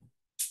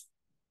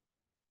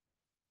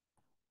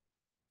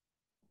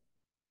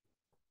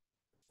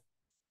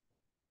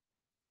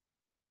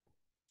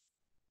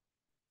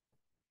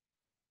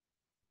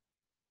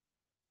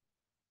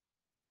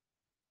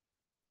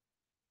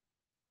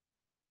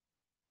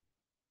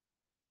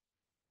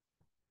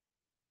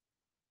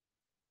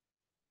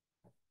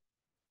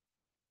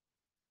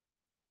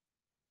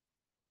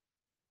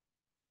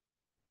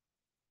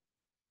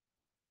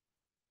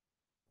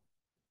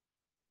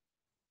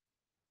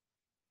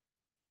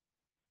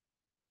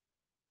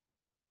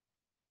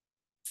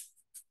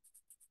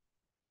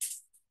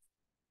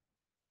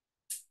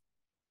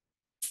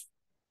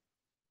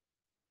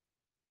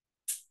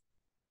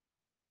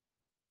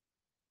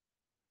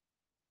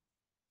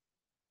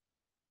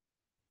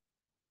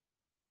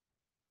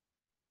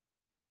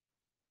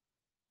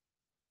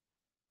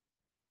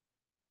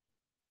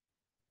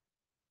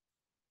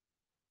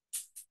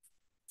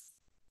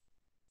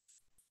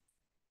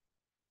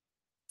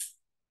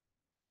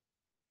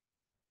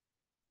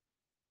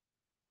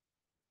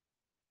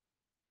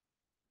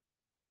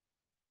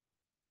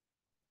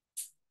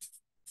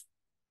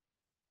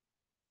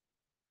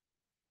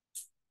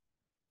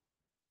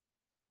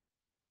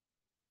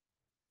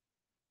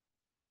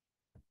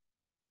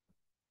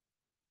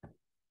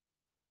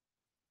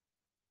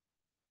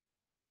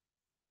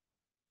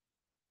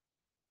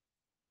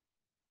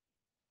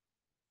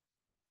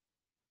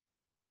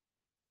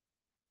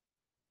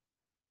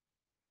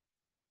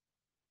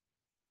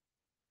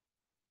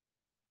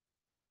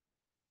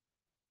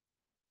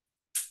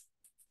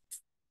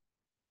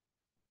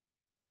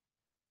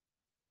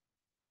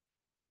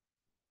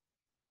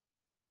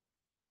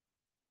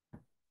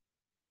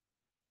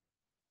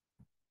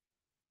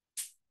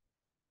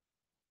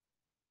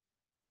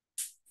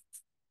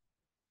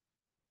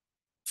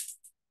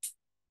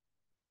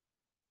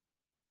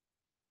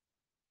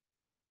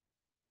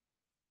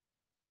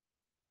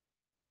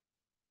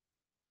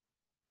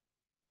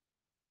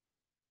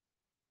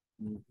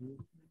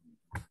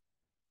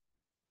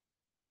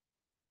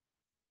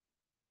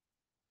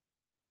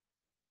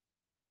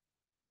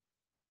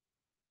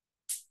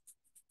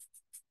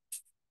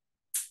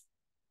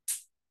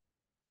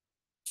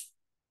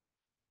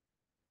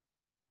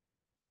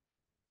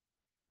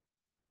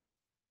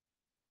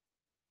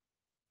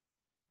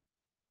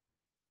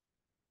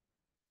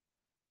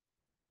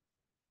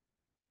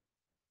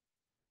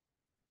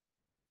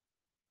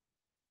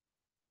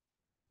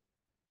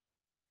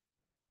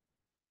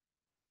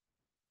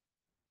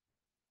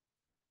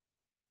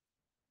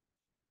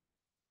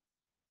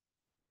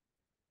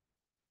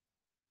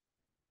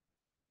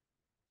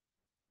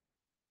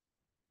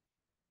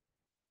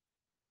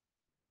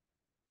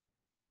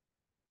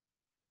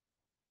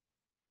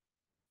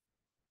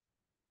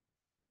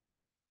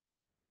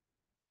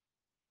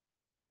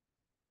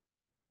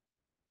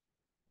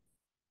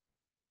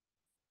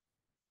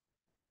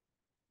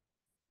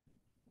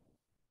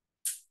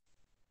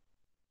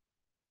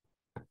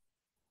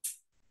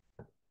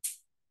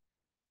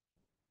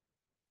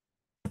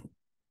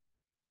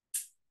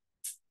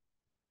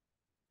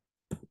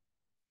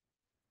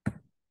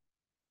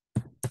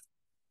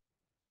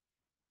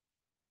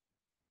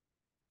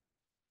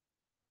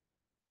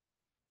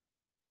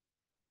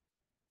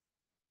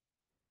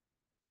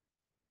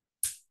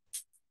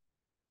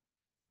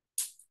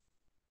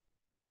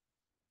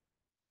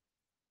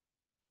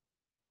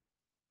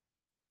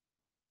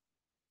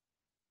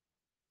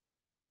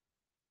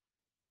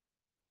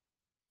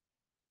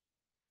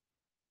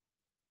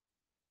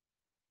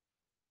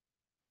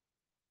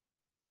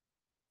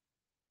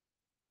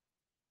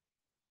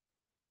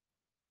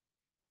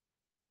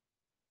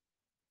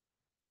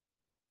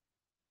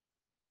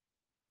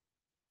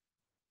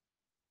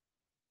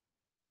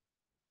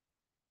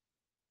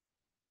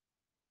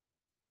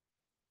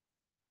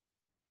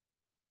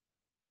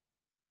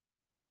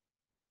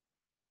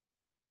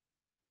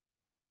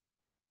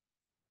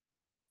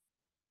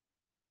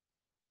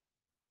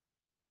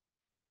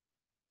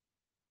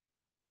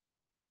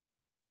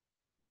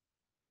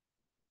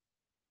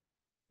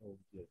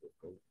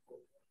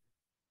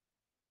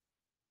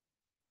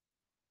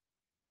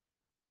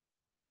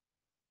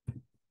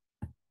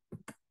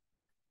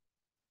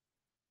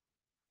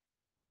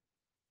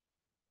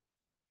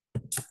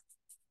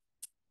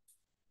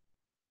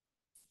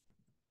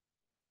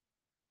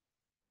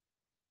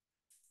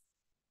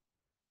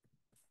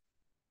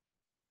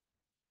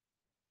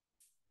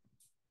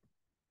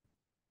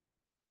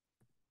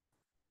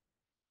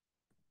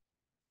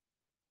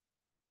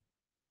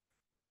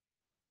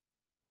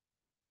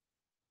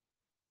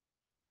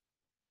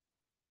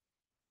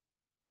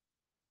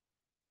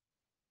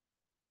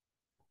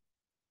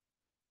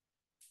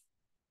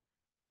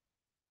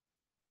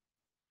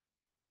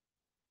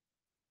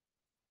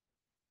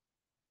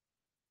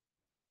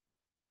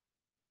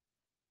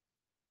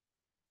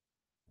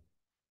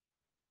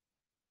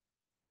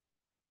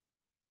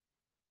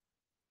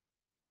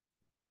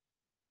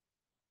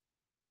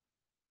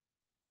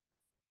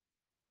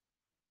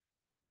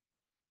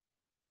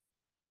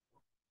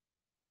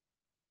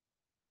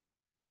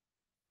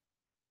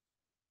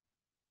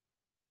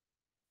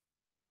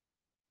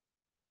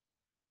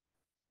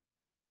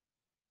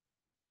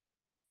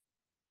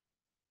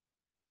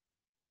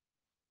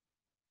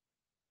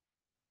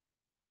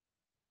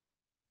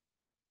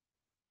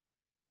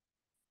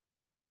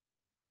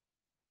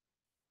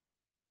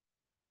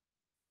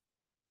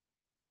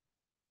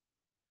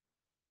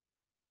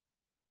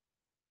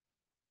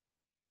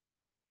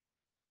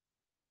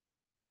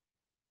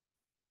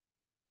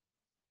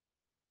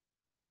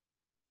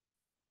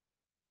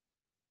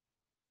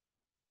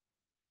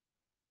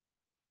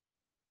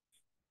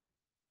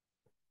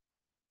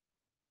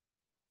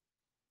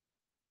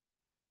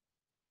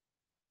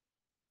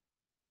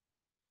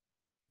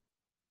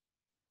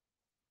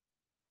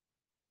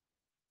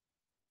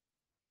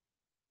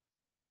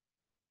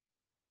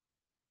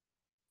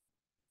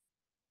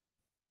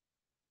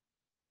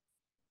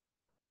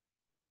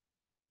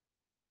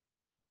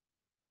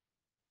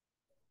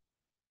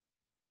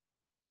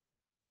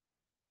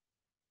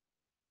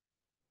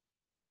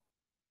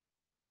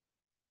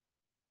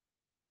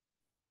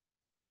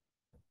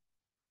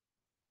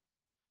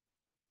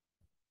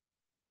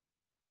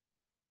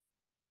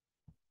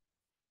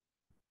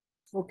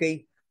 Ok.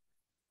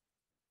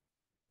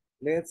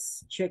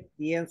 Let's check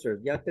the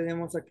answers. Ya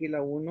tenemos aquí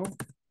la 1.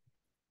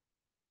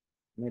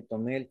 Me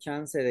tomé el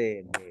chance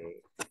de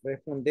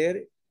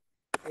responder.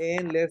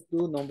 And let's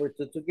do number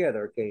 2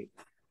 together. Okay.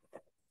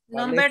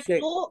 Number Let's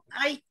check. 2,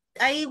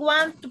 I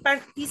want to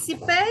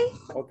participate.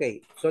 Ok,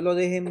 solo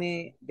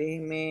déjeme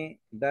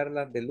dar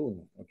las del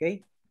 1,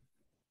 ok.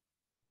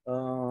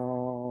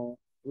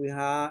 We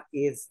have,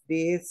 is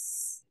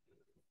this,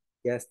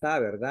 ya está,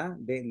 ¿verdad?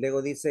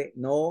 Luego dice,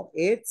 no,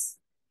 it's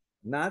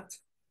not.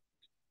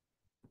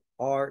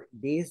 Are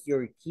these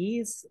your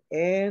keys?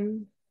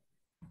 And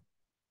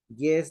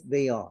yes,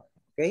 they are,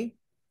 ok.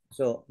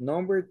 So,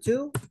 number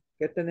 2,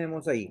 ¿qué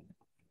tenemos ahí?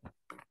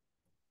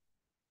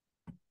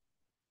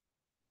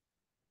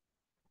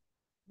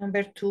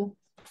 Number 2.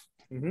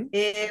 Ujú.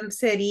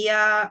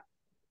 Sería,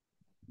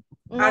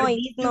 No, are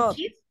it's these your not.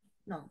 keys?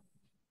 No.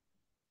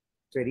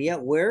 Sería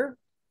where?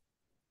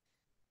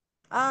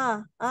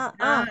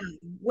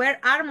 Where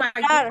are my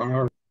Are.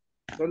 Are.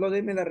 Solo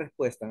dime la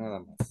respuesta nada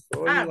más.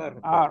 Solo Are. la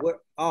respuesta. Are. Where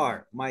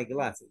are my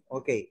glasses?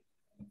 Ok.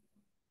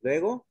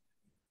 Luego,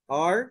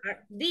 are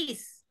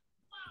these?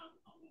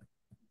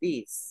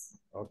 these.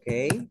 Ok.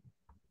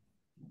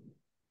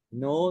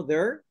 No,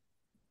 they're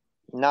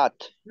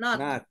Not.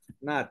 Not.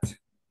 not.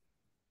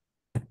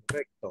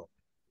 Correcto.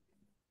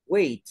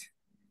 Wait,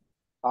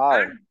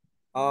 Are.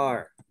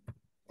 are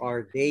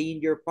they in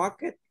your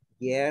pocket?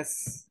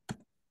 Yes.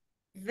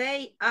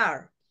 They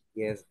are.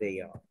 Yes,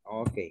 they are.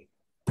 Okay.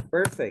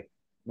 Perfect.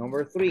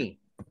 Number 3.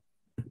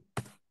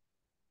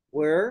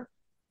 Where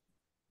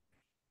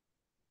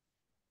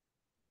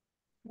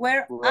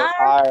Where Where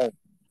are?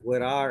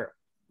 are.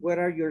 where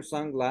are your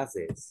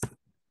sunglasses?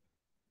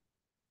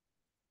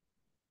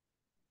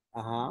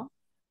 Ajá.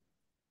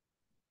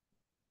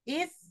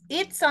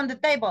 It's on the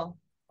table.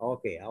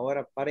 Ok,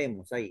 ahora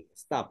paremos ahí.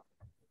 Stop.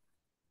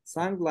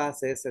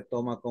 Sunglasses se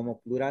toma como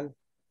plural.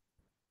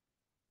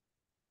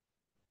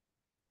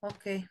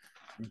 Ok.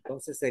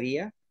 Entonces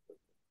sería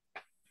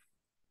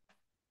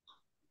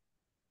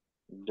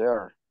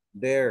There.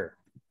 there.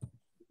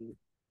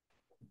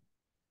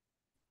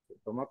 Se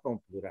toma como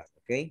plural,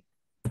 ok.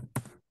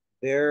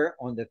 There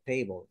on the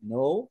table.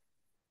 No.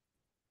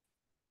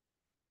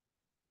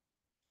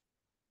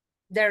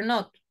 They're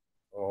not.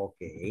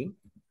 Okay.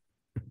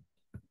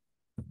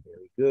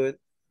 Very good.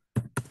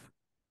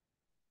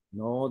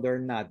 No, they're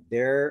not.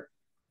 They're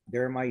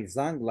my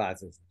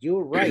sunglasses.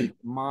 You're right.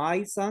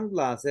 My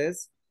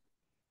sunglasses.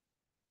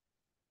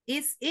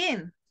 Is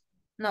in.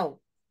 No.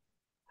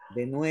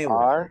 De nuevo.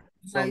 Are.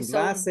 My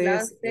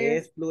Sunglasses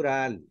es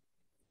plural.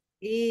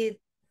 It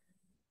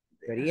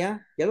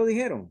 ¿Sería? ¿Ya lo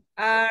dijeron?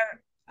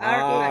 are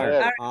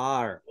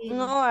Are.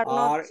 No, are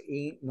not. Are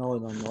in, no.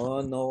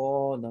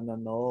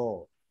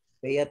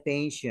 Pay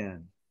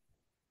attention.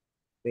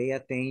 Pay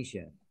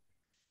attention.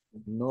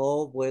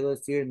 No puedo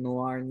decir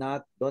no are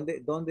not.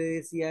 ¿Dónde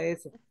decía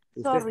eso?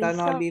 Usted está en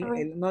la línea.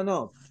 Sorry.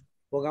 No.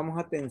 Pongamos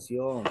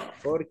atención.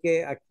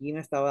 Porque aquí me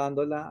estaba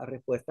dando la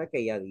respuesta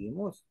que ya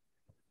dimos.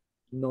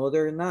 No,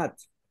 they're not.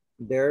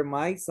 They're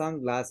my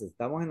sunglasses.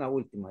 Estamos en la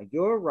última.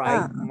 You're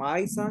right.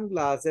 My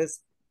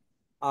sunglasses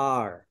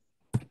are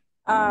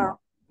Are.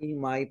 in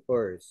my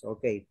purse.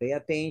 Okay, pay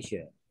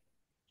attention.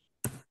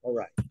 All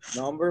right.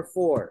 Number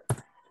 4.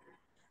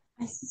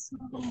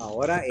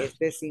 Ahora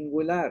este es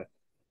singular.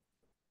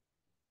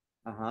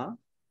 Ajá.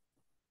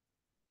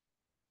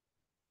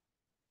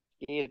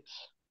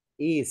 It's.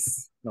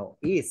 Is. No,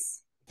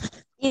 is.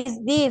 Is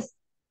this?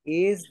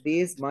 Is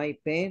this my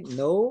pen?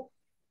 No.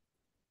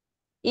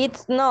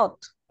 It's not.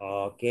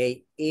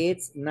 Okay,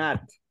 it's not.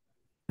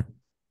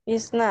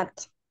 It's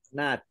not.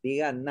 Not.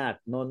 Diga not,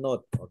 no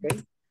not. Okay.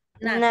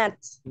 Not.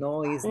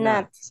 No, it's Not.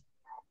 not.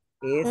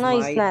 It's No,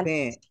 it's my not.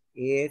 pen.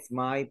 It's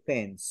my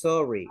pen.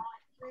 Sorry.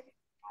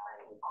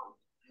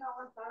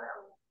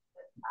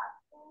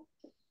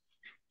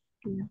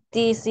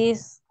 This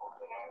is.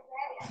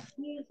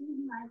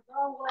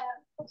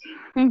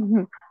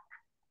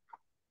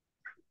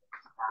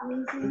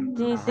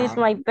 This is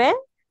my pen.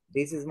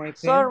 This is my pen.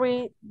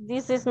 Sorry,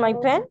 this is my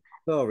pen.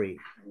 Sorry.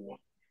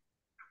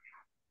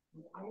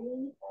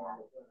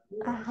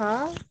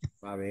 Ajá.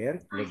 A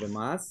ver, los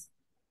demás.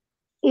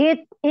 It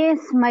is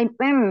my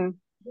pen.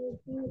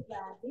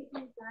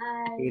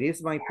 It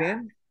is my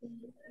pen.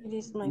 It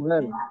is my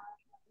Well,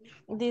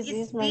 pen. This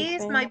is my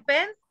this pen. my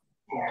pen?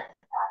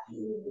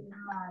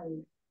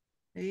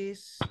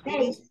 This,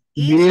 Is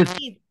this,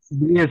 it?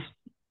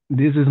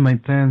 this is my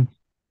pen.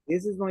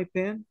 This is my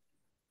pen.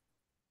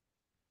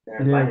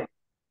 Yeah.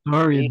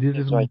 Sorry, This this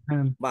is is my. my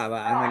pen.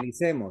 Va,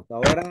 analicemos.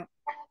 Ahora,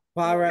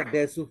 para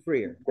de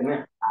sufrir.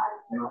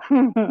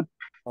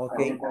 Ok,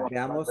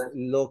 veamos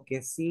lo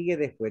que sigue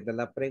después de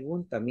la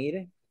pregunta.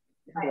 Mire.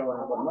 Mire,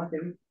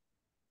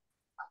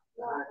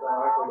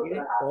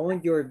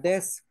 on your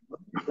desk.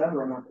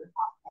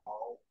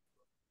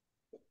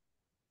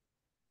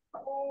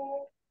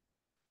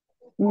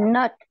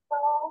 Not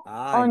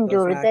on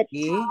your Entonces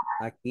desk.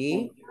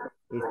 aquí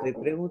estoy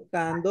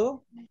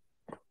preguntando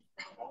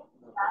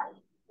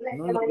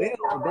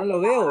No lo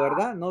veo,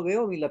 ¿verdad? No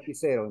veo mi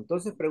lapicero.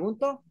 Entonces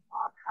pregunto,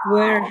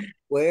 Where?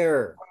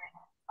 where?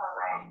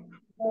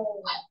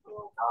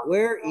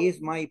 Where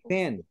is my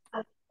pen?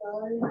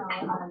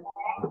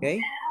 Ok.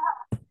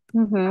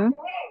 Mhm.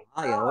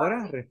 Y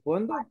ahora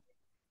respondo.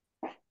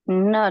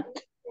 Not.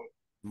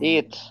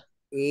 It's.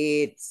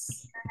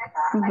 It's.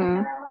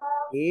 Mhm.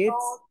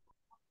 It's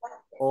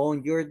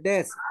on your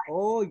desk.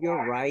 Oh,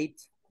 you're right.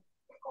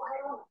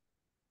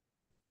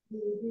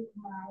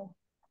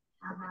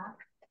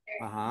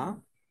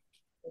 Ajá.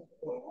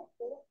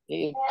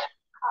 It.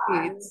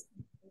 It's.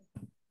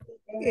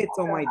 It's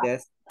on my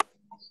desk.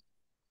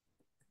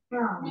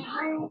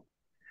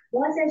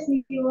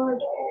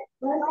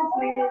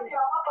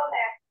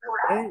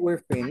 And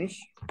we're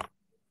finished.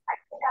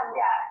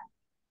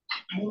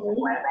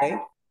 Okay.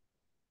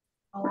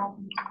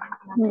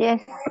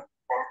 Yes.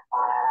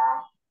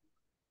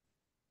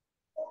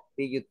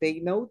 Did you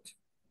take note?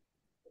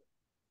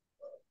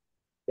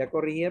 ¿Ya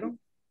corrigieron?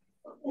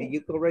 Did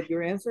you correct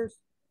your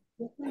answers?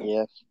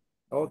 Yes.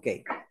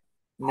 Okay.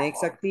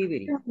 Next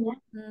activity.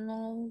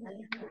 No.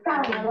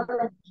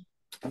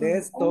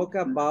 Let's talk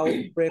about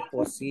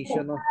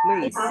preposition of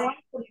place.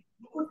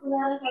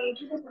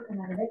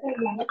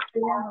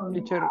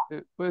 Teacher,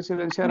 ¿puede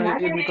silenciar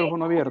ahí el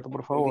micrófono abierto,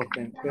 por favor?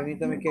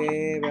 Permítame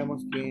que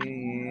veamos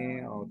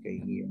quién. Ok,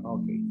 here.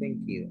 Ok,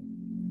 thank you.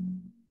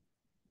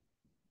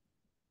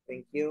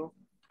 Thank you.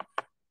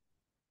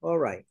 All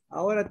right.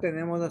 Ahora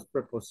tenemos las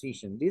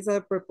prepositions. These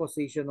are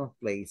preposition of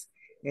place.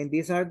 And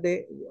these are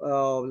the,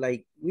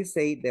 like we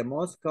say, the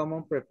most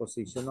common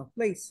preposition of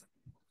place.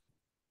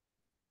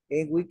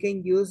 And we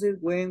can use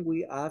it when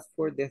we ask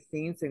for the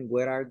things and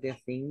where are the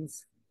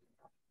things.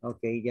 Ok,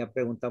 ya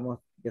preguntamos,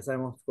 ya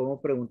sabemos cómo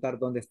preguntar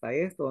dónde está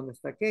esto, dónde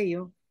está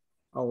aquello.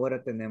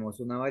 Ahora tenemos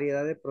una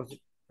variedad de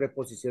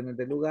preposiciones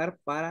de lugar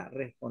para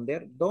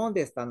responder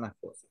dónde están las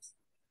cosas.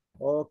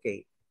 Ok.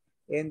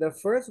 And the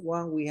first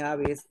one we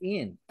have is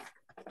in.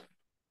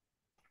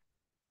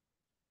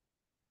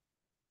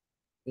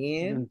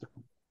 In, Dentro.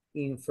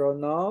 in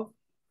front of,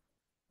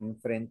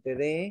 enfrente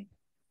de,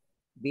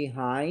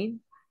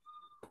 behind,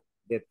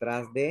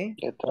 detrás de,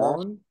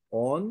 Detrás.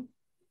 on,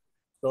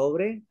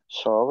 sobre,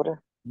 Sobre.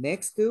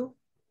 next to,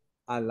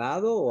 al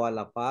lado o a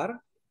la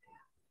par,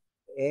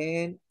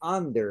 and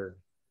under,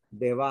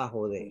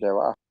 debajo de.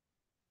 Debajo.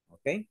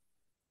 Okay.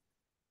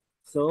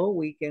 So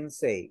we can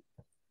say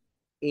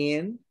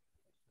in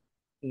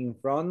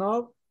front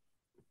of,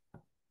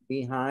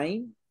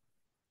 behind,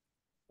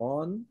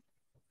 on,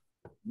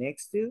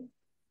 next to,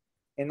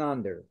 and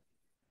under.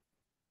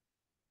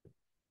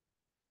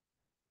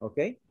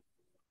 Okay.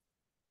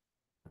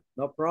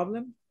 No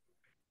problem.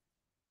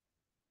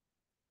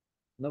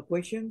 No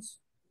questions.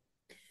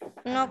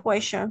 No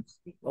questions.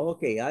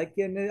 Okay,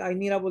 I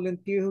need a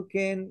volunteer who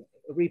can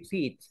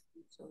repeat.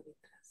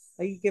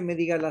 Alguien que me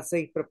diga las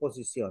 6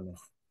 preposiciones.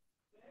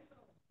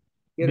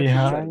 Quiero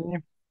escuchar.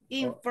 Behind.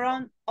 In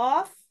front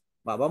of.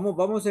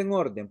 Vamos en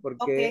orden,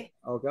 porque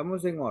Ok.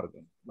 vamos en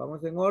orden.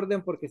 Vamos en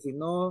orden porque si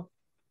no,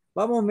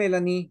 vamos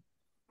Melanie.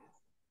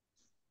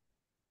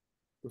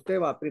 Usted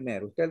va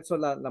primero, usted alzó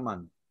la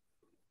mano.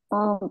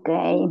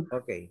 Okay.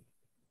 Ok.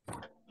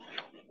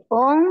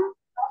 On,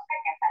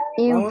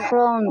 in Vamos.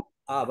 front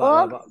of,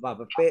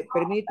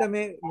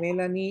 Permítame,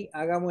 Melanie,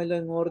 hagámoslo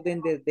en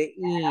orden desde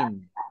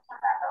in.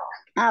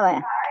 a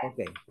ver, Ok.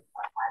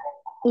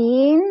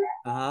 in,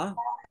 Ajá.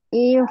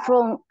 in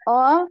front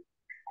of,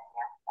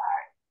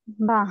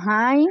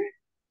 behind,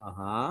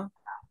 Ajá.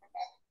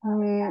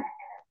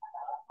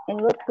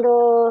 el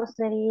otro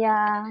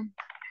sería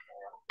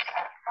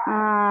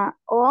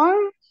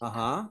on,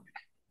 Ajá.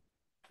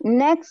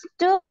 next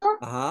to,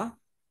 Ajá.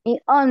 y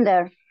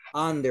under.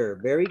 Under.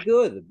 Very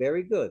good.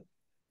 Very good.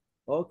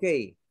 Ok.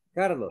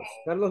 Carlos.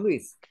 Carlos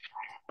Luis.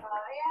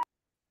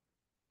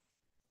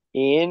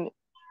 In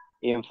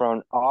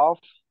front of,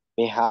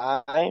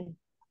 behind,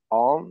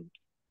 on,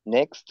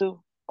 next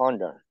to,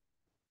 under.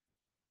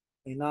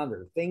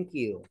 Another. Thank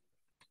you.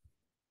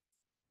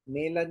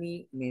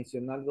 Melanie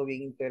mencionó algo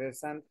bien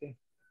interesante.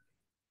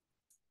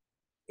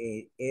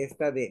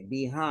 Esta de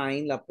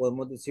behind la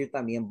podemos decir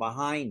también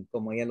behind,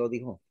 como ella lo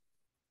dijo.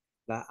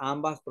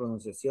 Ambas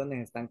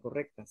pronunciaciones están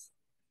correctas.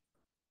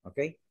 ¿Ok?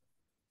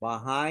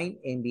 Behind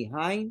and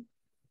behind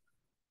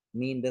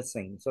mean the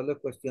same. Solo es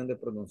cuestión de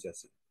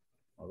pronunciación.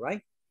 All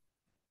right?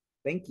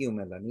 Thank you,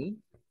 Melanie.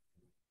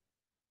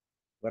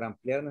 Para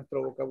ampliar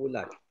nuestro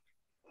vocabulario.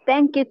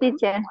 Thank you,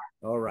 teacher.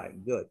 All right,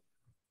 good.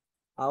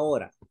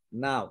 Ahora,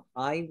 now,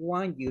 I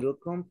want you to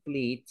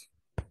complete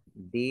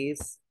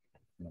this.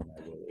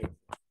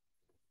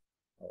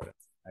 Ahora,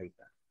 ahí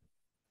está.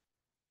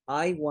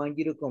 I want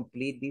you to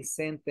complete these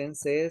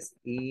sentences,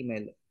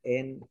 email,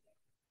 and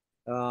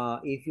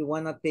if you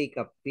want to take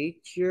a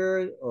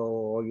picture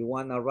or you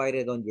want to write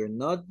it on your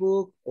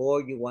notebook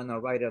or you want to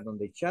write it on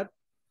the chat,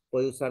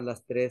 puede usar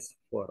las 3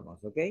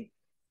 formas, ¿ok?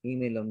 Y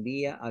me lo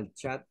envía al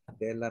chat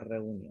de la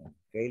reunión.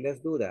 Okay,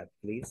 let's do that,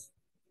 please.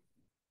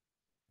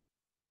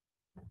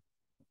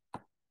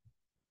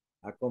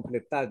 A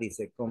completar,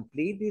 dice,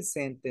 complete these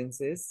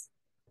sentences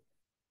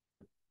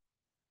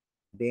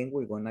then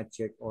we're gonna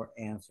check our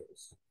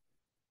answers.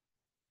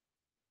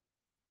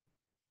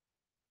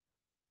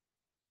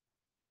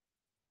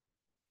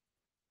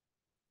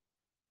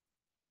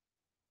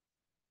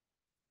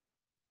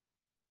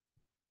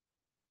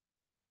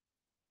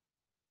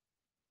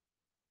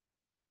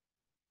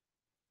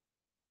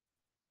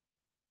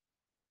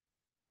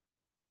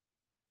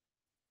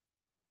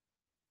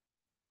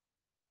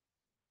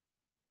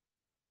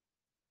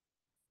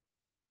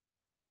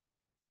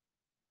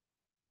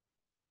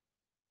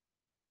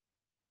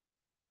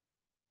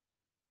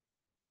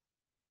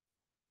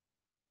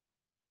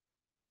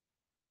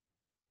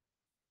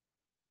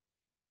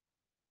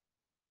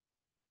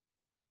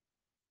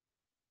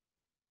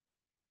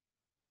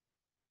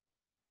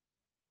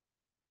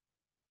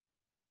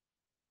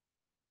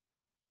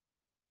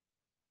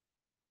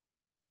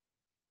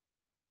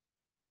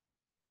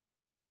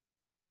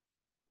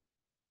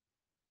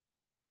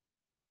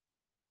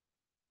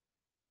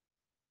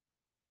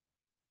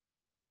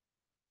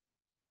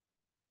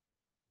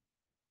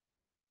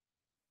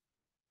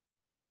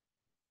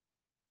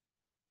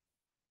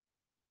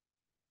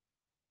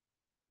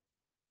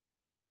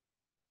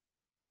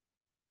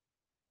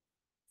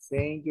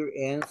 Send your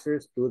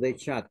answers to the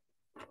chat.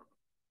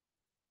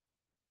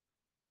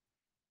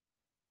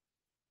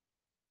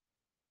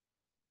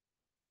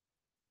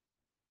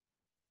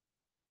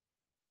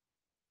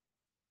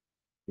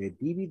 The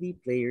DVD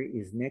player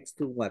is next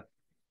to what?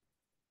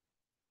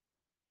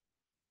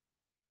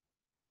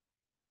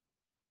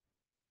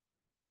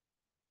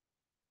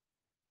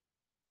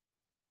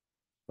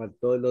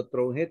 Faltó el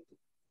otro objeto.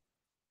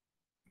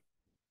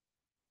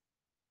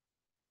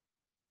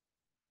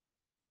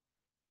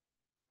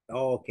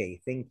 Okay,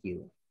 thank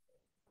you.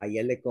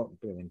 Allá le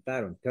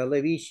complementaron.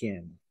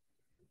 Television.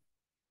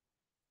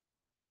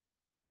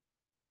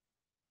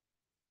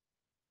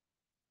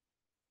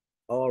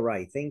 All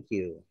right, thank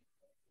you.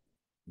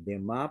 The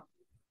map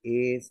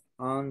is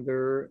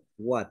under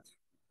what?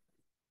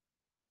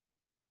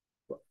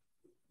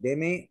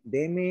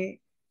 Deme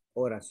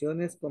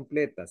oraciones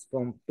completas.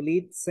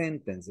 Complete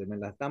sentences. Me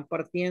la están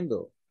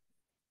partiendo.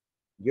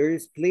 You're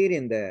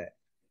splitting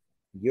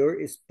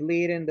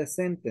the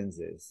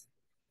sentences.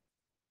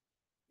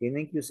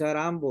 Tienen que usar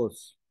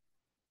ambos.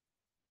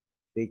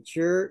 The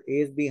chair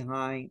is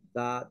behind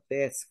the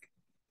desk.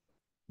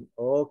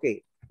 Ok,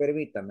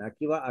 permítame,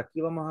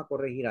 aquí vamos a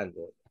corregir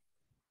algo.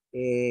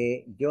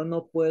 Yo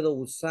no puedo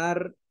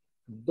usar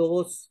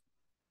dos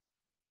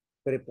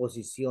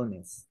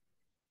preposiciones.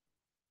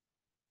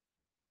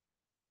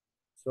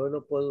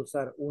 Solo puedo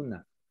usar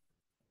una.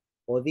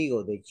 O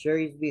digo, the chair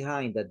is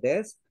behind the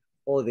desk,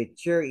 o the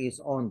chair is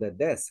on the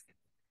desk.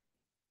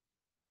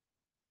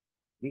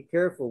 Be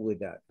careful with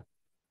that.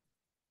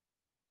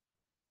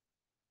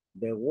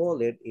 The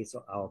wallet is,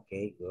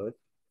 okay, good.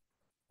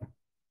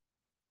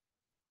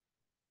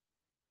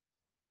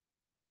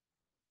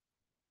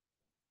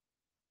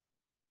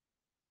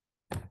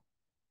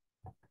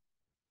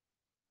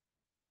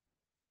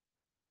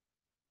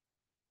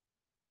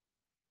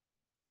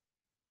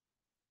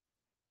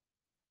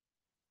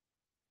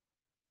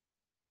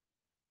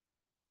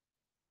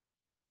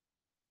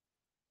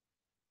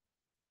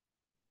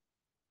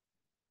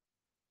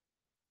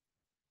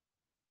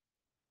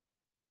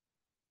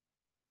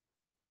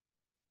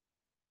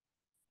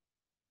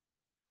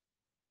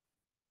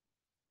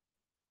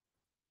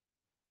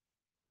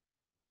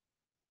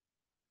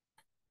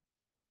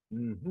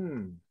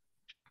 Mm-hmm.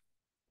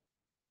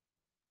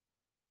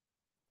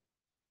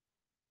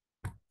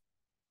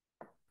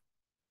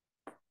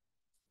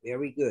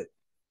 Very good.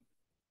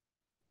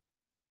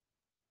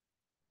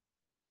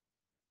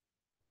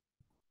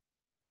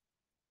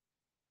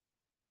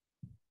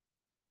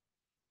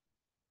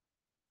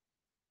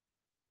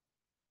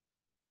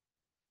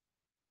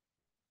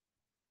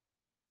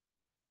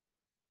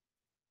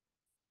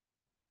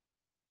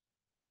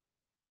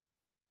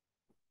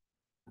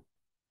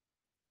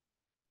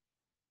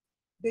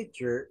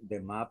 Picture, the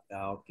map,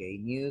 okay,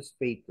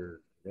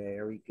 newspaper.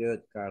 Very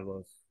good,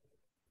 Carlos.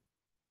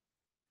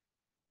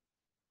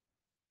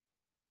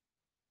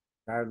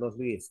 Carlos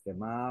Luis, the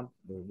map,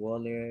 the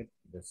wallet,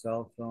 the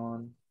cell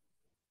phone,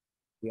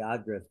 the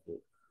address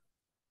book.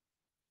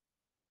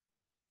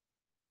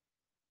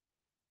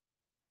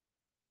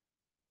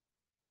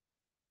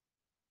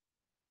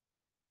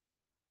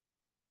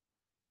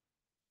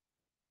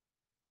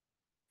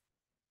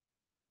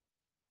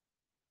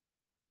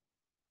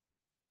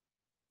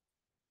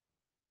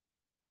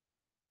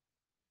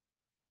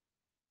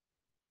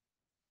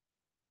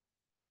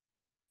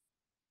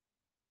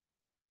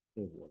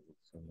 The wallet,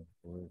 so of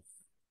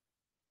course.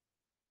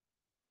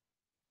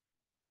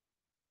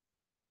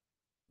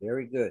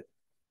 Very good.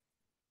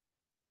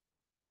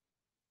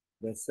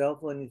 The cell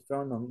phone is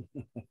thrown on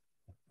me.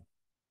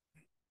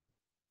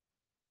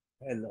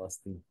 Hello,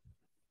 Austin.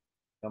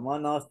 Come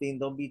on, Austin,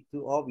 don't be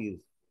too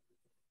obvious.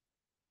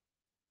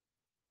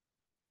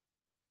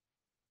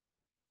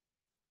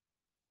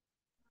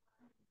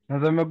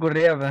 No se me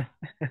ocurría, va.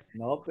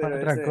 No, pero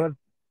Otra ese, cosa.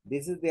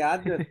 this is the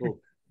address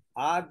book.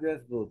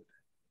 Address book.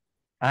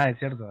 Ah, es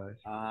cierto.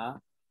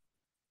 Ajá.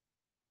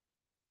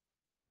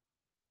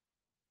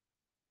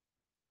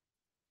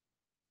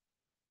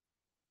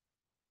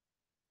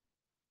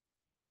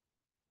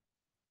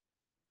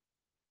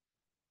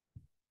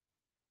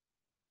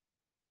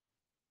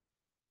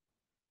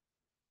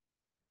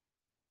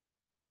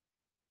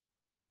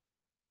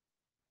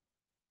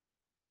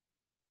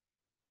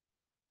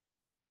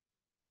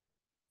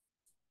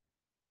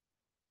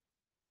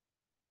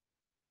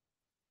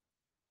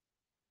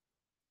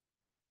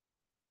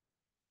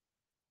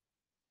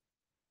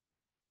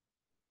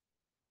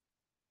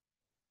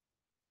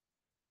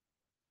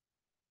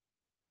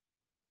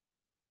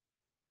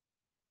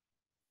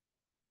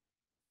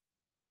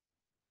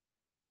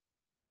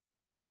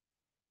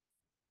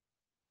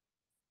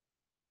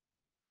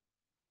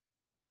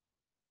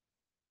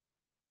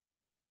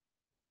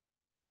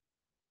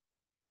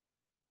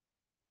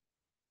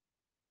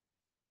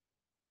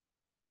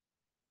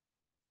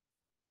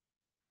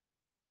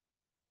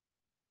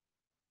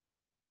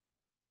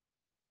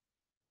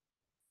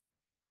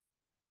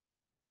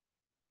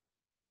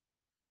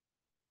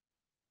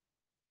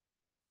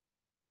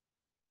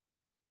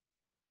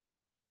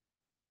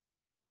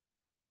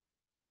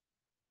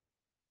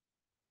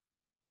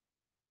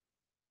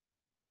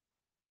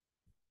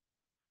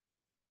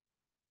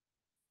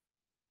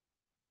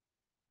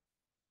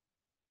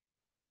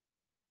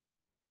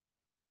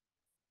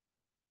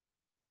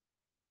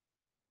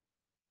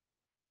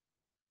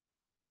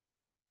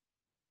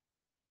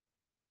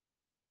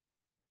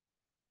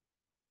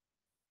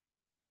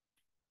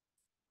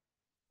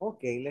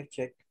 Okay, let's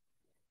check.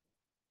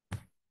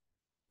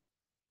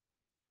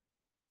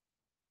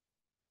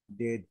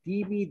 The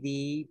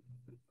DVD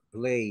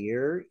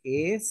player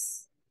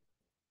is,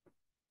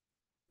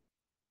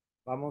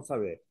 vamos a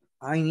ver.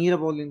 I need a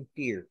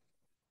volunteer.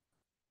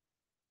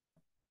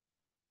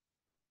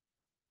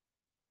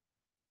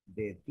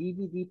 The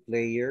DVD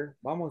player,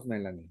 vamos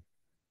Melanie.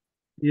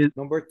 It's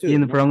Number 2.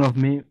 in front of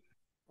me.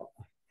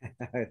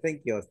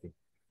 Thank you, Austin.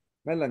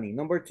 Melanie,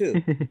 number 2.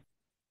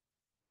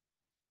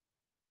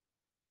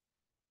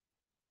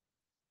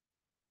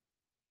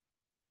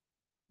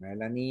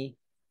 Melanie,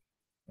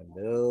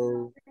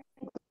 hello.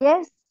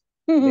 Yes.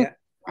 Yeah,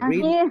 I'm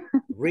here.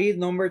 read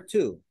number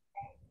 2.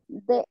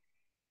 The,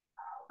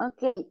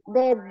 okay,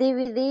 the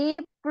DVD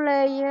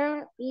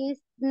player is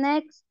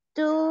next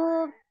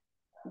to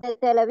the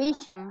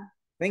television.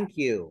 Thank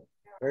you.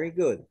 Very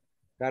good.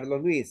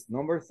 Carlos Luis,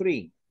 number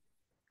 3.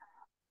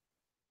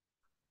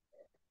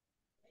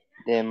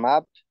 The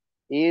map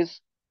is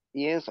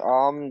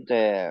on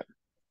the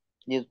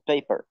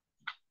newspaper.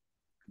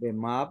 The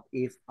map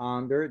is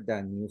under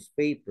the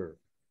newspaper.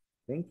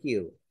 Thank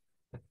you.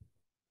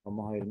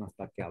 Vamos a irnos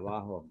hasta aquí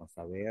abajo. Vamos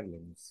a ver.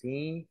 Let me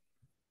see.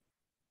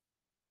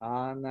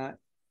 Ana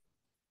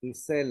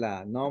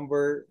Isela,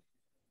 number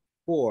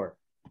 4.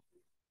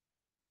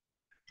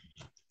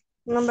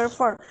 Number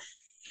 4.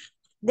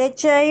 The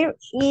chair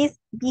is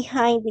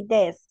behind the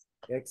desk.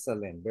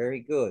 Excellent.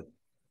 Very good.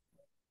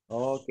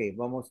 Ok,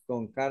 vamos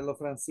con Carlos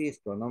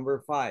Francisco,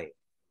 number 5.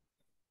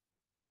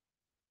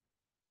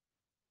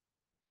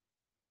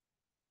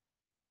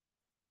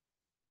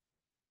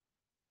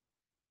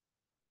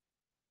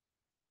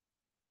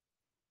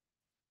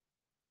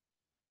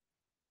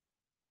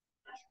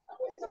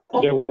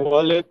 The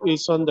wallet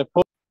is on the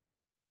purse.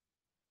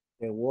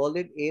 The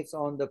wallet is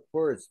on the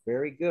purse.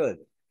 Very good.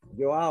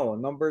 Joao,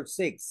 number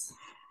 6.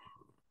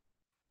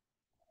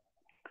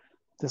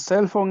 The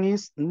cell phone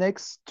is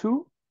next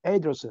to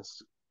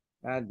addresses.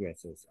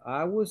 Addresses.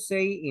 I would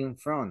say in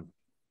front.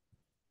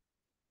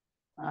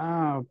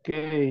 Ah, ok.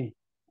 In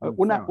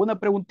Una front.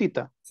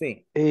 preguntita.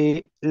 Sí.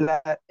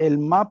 El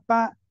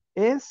mapa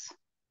es,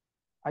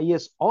 ahí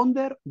es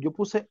under, yo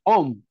puse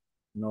on.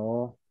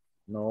 No,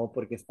 no,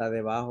 porque está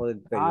debajo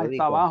del Ah, periódico.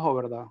 está abajo,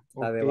 ¿verdad?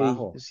 Está Ok,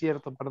 debajo. es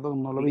cierto,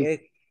 perdón, no lo Sí,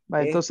 vi.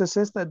 Va, entonces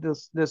esta,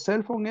 the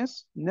cell phone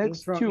es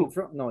next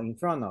to. no, in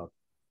front of.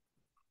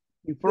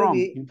 In Yo, front,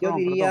 yo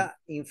diría perdón.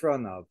 in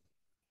front of.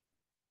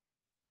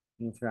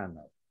 In front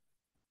of.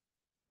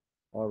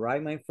 All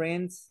right, my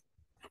friends.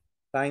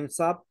 Time's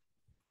up.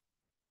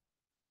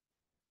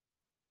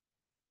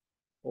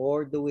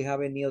 Or do we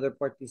have any other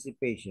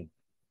participation?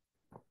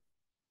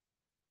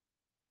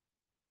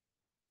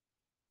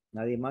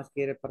 ¿Nadie más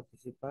quiere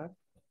participar?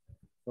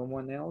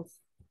 Someone else?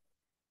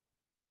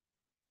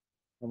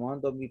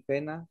 Tomando mi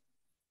pena.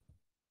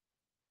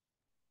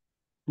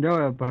 Yo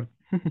voy a par-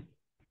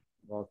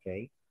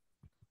 Ok.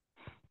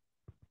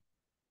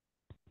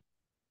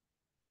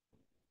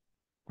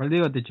 ¿Cuál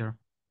digo, teacher?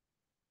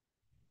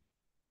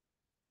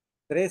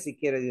 3 si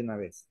quiere de una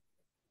vez.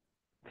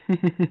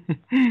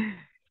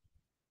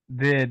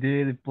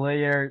 The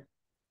player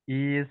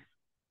is,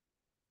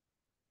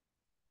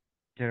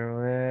 quiero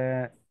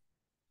ver,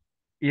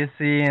 is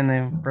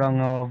in front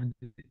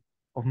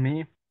of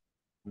me.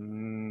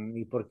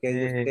 ¿Y por qué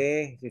de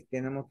usted? Si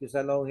tenemos que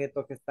usar los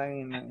objetos que están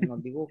en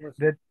los dibujos.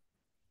 The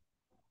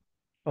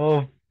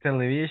of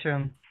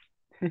television.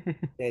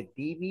 The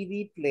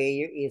DVD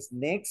player is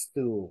next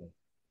to.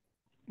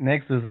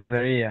 Next to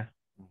sería.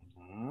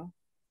 Ajá.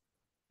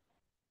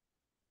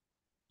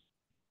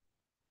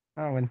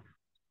 Ah, bueno.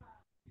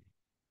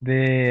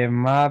 The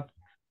map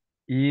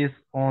is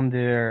on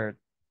quiero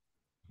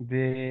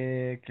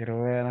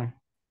ver.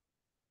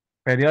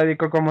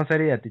 Periódico, ¿cómo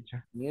sería,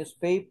 teacher?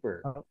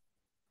 Newspaper. Ah,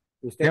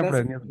 ¿Usted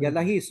siempre ya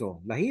las newspaper.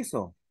 hizo? ¿Las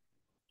hizo?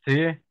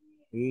 Sí.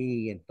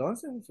 Y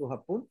entonces, sus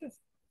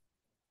apuntes.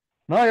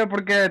 No, yo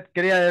porque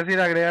quería decir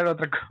agregar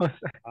otra cosa.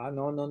 Ah,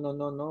 no, no, no,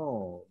 no,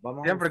 no.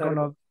 Vamos a Siempre usar con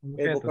los el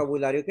objetos.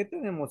 vocabulario que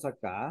tenemos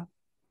acá.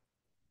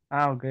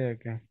 Ah, ok,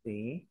 ok.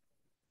 Sí.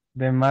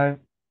 The map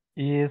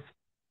is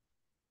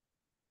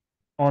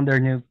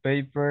under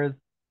newspapers.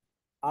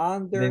 The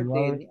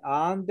wall Under the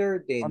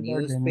under the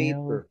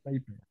newspaper.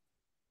 newspaper.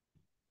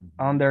 Ujú,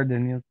 Under the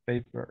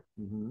newspaper.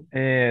 ujú.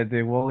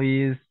 The wall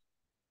is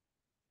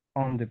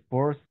on the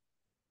purse.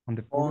 On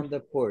the purse. On the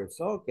purse.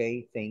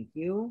 Okay, thank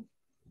you.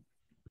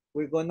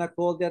 We're gonna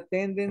call the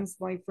attendance,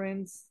 my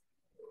friends.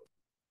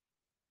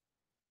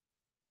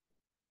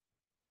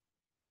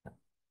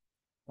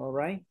 All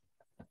right.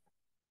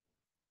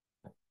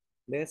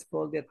 Let's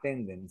call the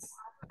attendance.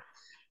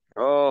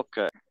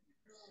 Okay.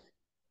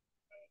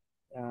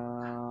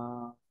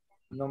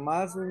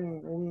 Nomás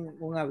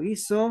un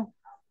aviso.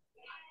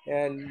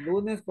 El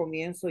lunes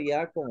comienzo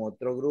ya con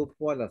otro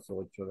grupo a las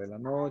 8 de la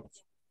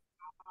noche.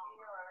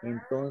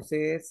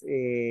 Entonces,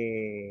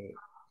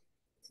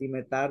 si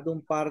me tardo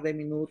un par de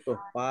minutos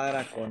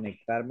para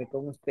conectarme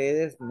con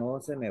ustedes,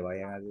 no se me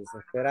vayan a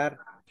desesperar.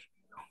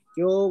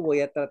 Yo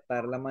voy a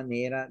tratar la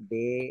manera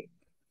de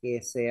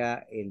que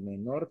sea el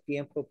menor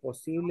tiempo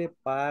posible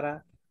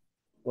para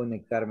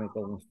conectarme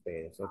con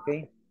ustedes, ¿ok?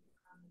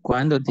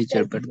 ¿Cuándo,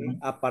 teacher? Ok, Perdón.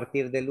 a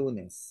partir de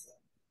lunes,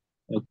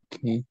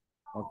 Ok.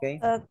 ¿ok?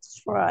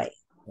 That's right.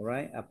 All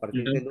right. A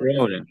partir No de lunes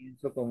problem.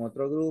 comienzo con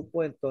otro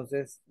grupo,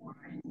 entonces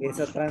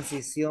esa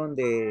transición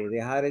de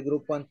dejar el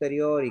grupo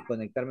anterior y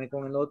conectarme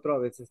con el otro a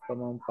veces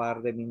toma un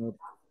par de minutos.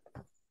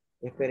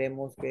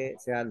 Esperemos que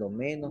sea lo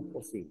menos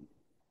posible.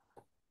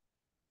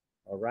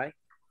 All right.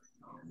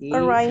 All Y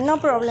right,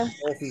 no problem.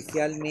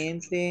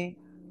 oficialmente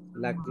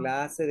la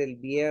clase del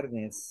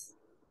viernes,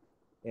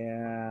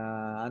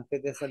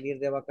 antes de salir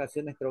de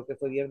vacaciones, creo que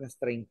fue viernes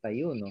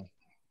 31.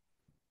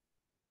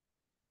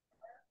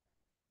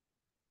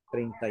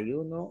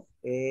 31,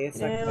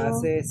 esa Pero,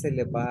 clase se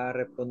le va a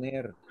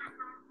reponer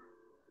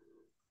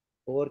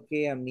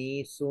porque a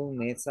mí Zoom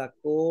me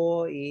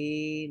sacó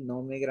y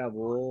no me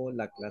grabó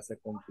la clase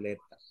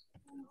completa.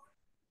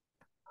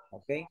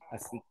 ¿Ok?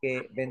 Así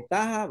que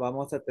ventaja,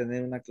 vamos a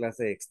tener una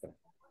clase extra.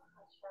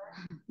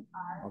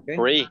 ¿Ok?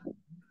 Free.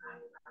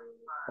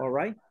 All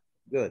right.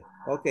 Good.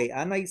 Ok,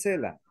 Ana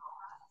Isela.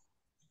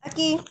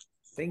 aquí,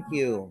 Thank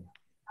you.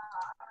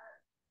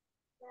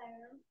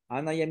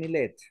 Ana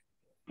Yamilet.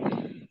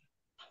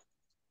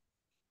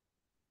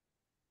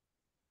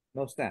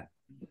 No está.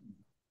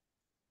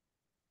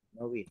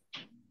 No vi.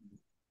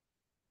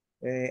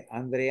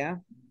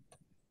 Andrea.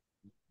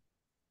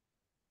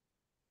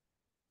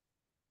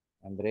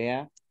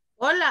 Andrea.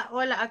 Hola,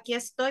 hola, aquí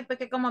estoy,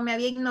 porque como me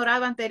había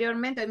ignorado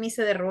anteriormente, me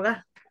hice de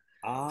rogar.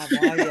 Ah,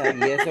 vaya.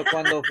 ¿Y eso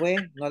cuándo fue?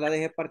 No la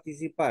dejé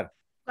participar.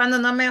 Cuando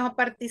no me dejó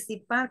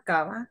participar,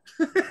 cava.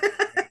 Ay,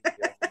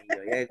 Dios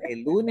mío.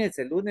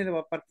 Ya el lunes le va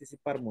a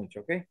participar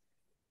mucho, ¿ok?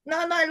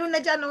 No, no, el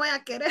lunes ya no voy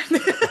a querer.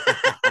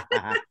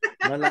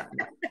 No la,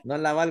 no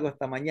la valgo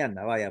hasta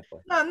mañana, vaya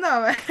pues. No,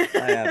 no.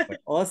 Vaya pues.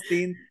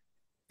 Austin,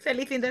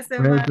 Feliz fin de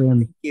semana.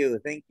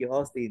 Present. thank you.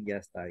 Austin ya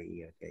está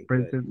ahí, ok, good.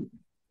 Present.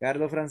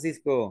 Carlos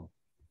Francisco,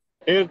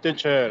 Here,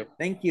 teacher.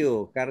 thank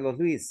you. Carlos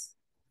Luis,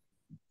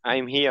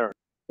 I'm here.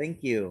 thank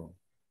you.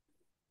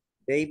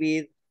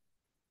 David,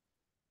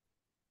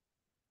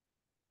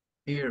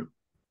 Here.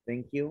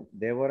 thank you.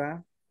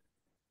 Deborah,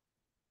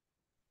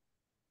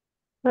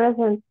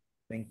 Present.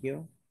 thank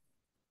you.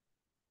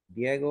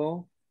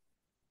 Diego,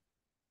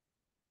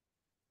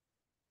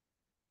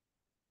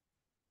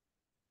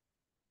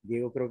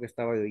 Diego creo que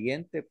estaba de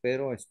oyente,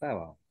 pero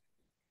estaba.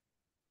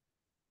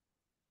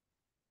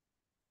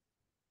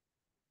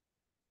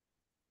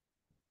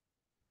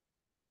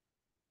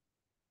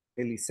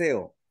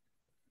 Eliseo,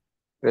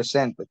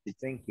 Presente, teacher.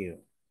 thank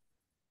you.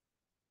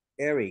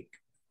 Eric,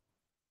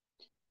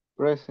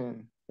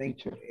 Present, thank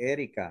you. teacher.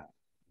 Erika,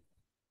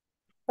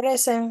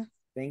 present.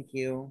 thank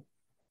you.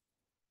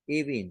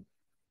 Ivin,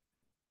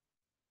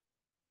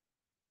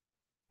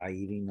 a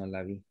Ivin no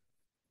la vi.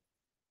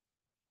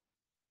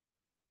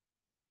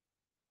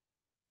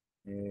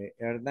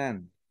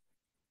 Hernán,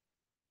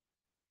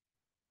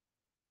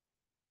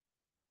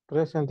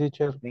 Present,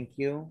 teacher. thank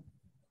you.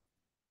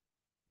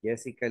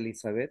 Jessica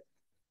Elizabeth,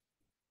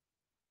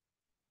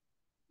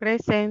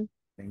 Present.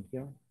 thank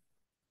you.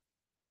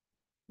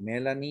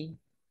 Melanie,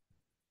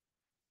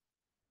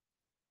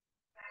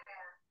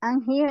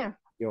 I'm here.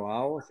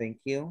 Joao, thank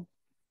you.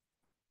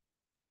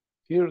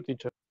 Here,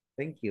 teacher.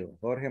 Thank you.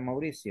 Jorge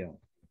Mauricio.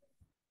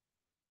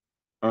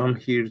 I'm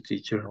here,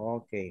 teacher.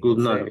 Okay. Good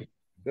José. night.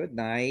 Good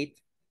night.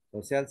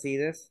 José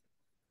Alcides.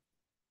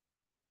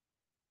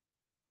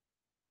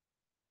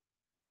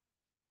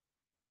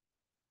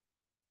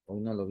 Hoy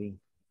no lo vi.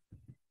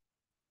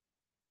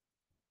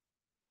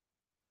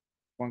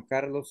 Juan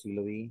Carlos, sí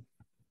lo vi.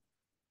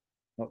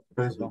 No,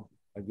 perdón.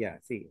 Oh, ya,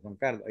 sí, Juan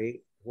Carlos.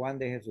 Juan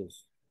de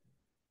Jesús.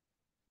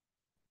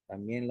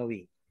 También lo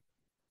vi.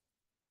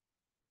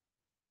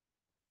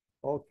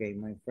 Okay,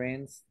 my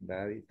friends,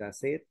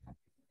 that's it.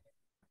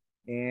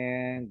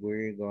 And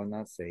we're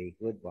gonna say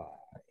goodbye.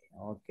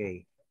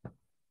 Okay.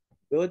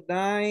 Good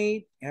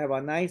night. Have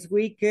a nice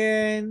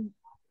weekend.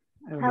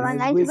 Have a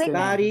nice weekend.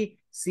 Study.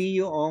 See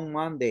you on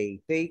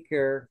Monday. Take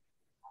care.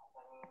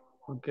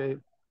 Okay,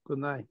 good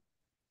night.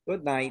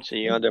 Good night. See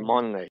you on the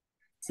Monday.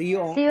 See you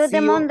on See you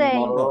the Monday.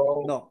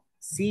 no.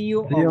 See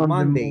you See you on on the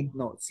Monday. Monday.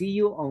 No, see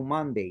you on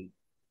Monday.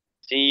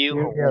 See you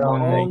See you on on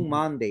Monday. On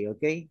Monday,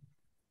 okay?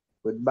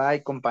 Goodbye,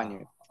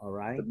 companion. All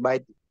right. Goodbye.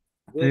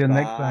 See you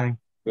next Goodbye. time.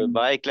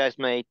 Goodbye,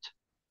 classmate.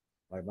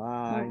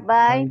 Bye-bye.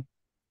 Bye.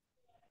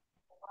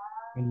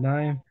 Good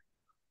night.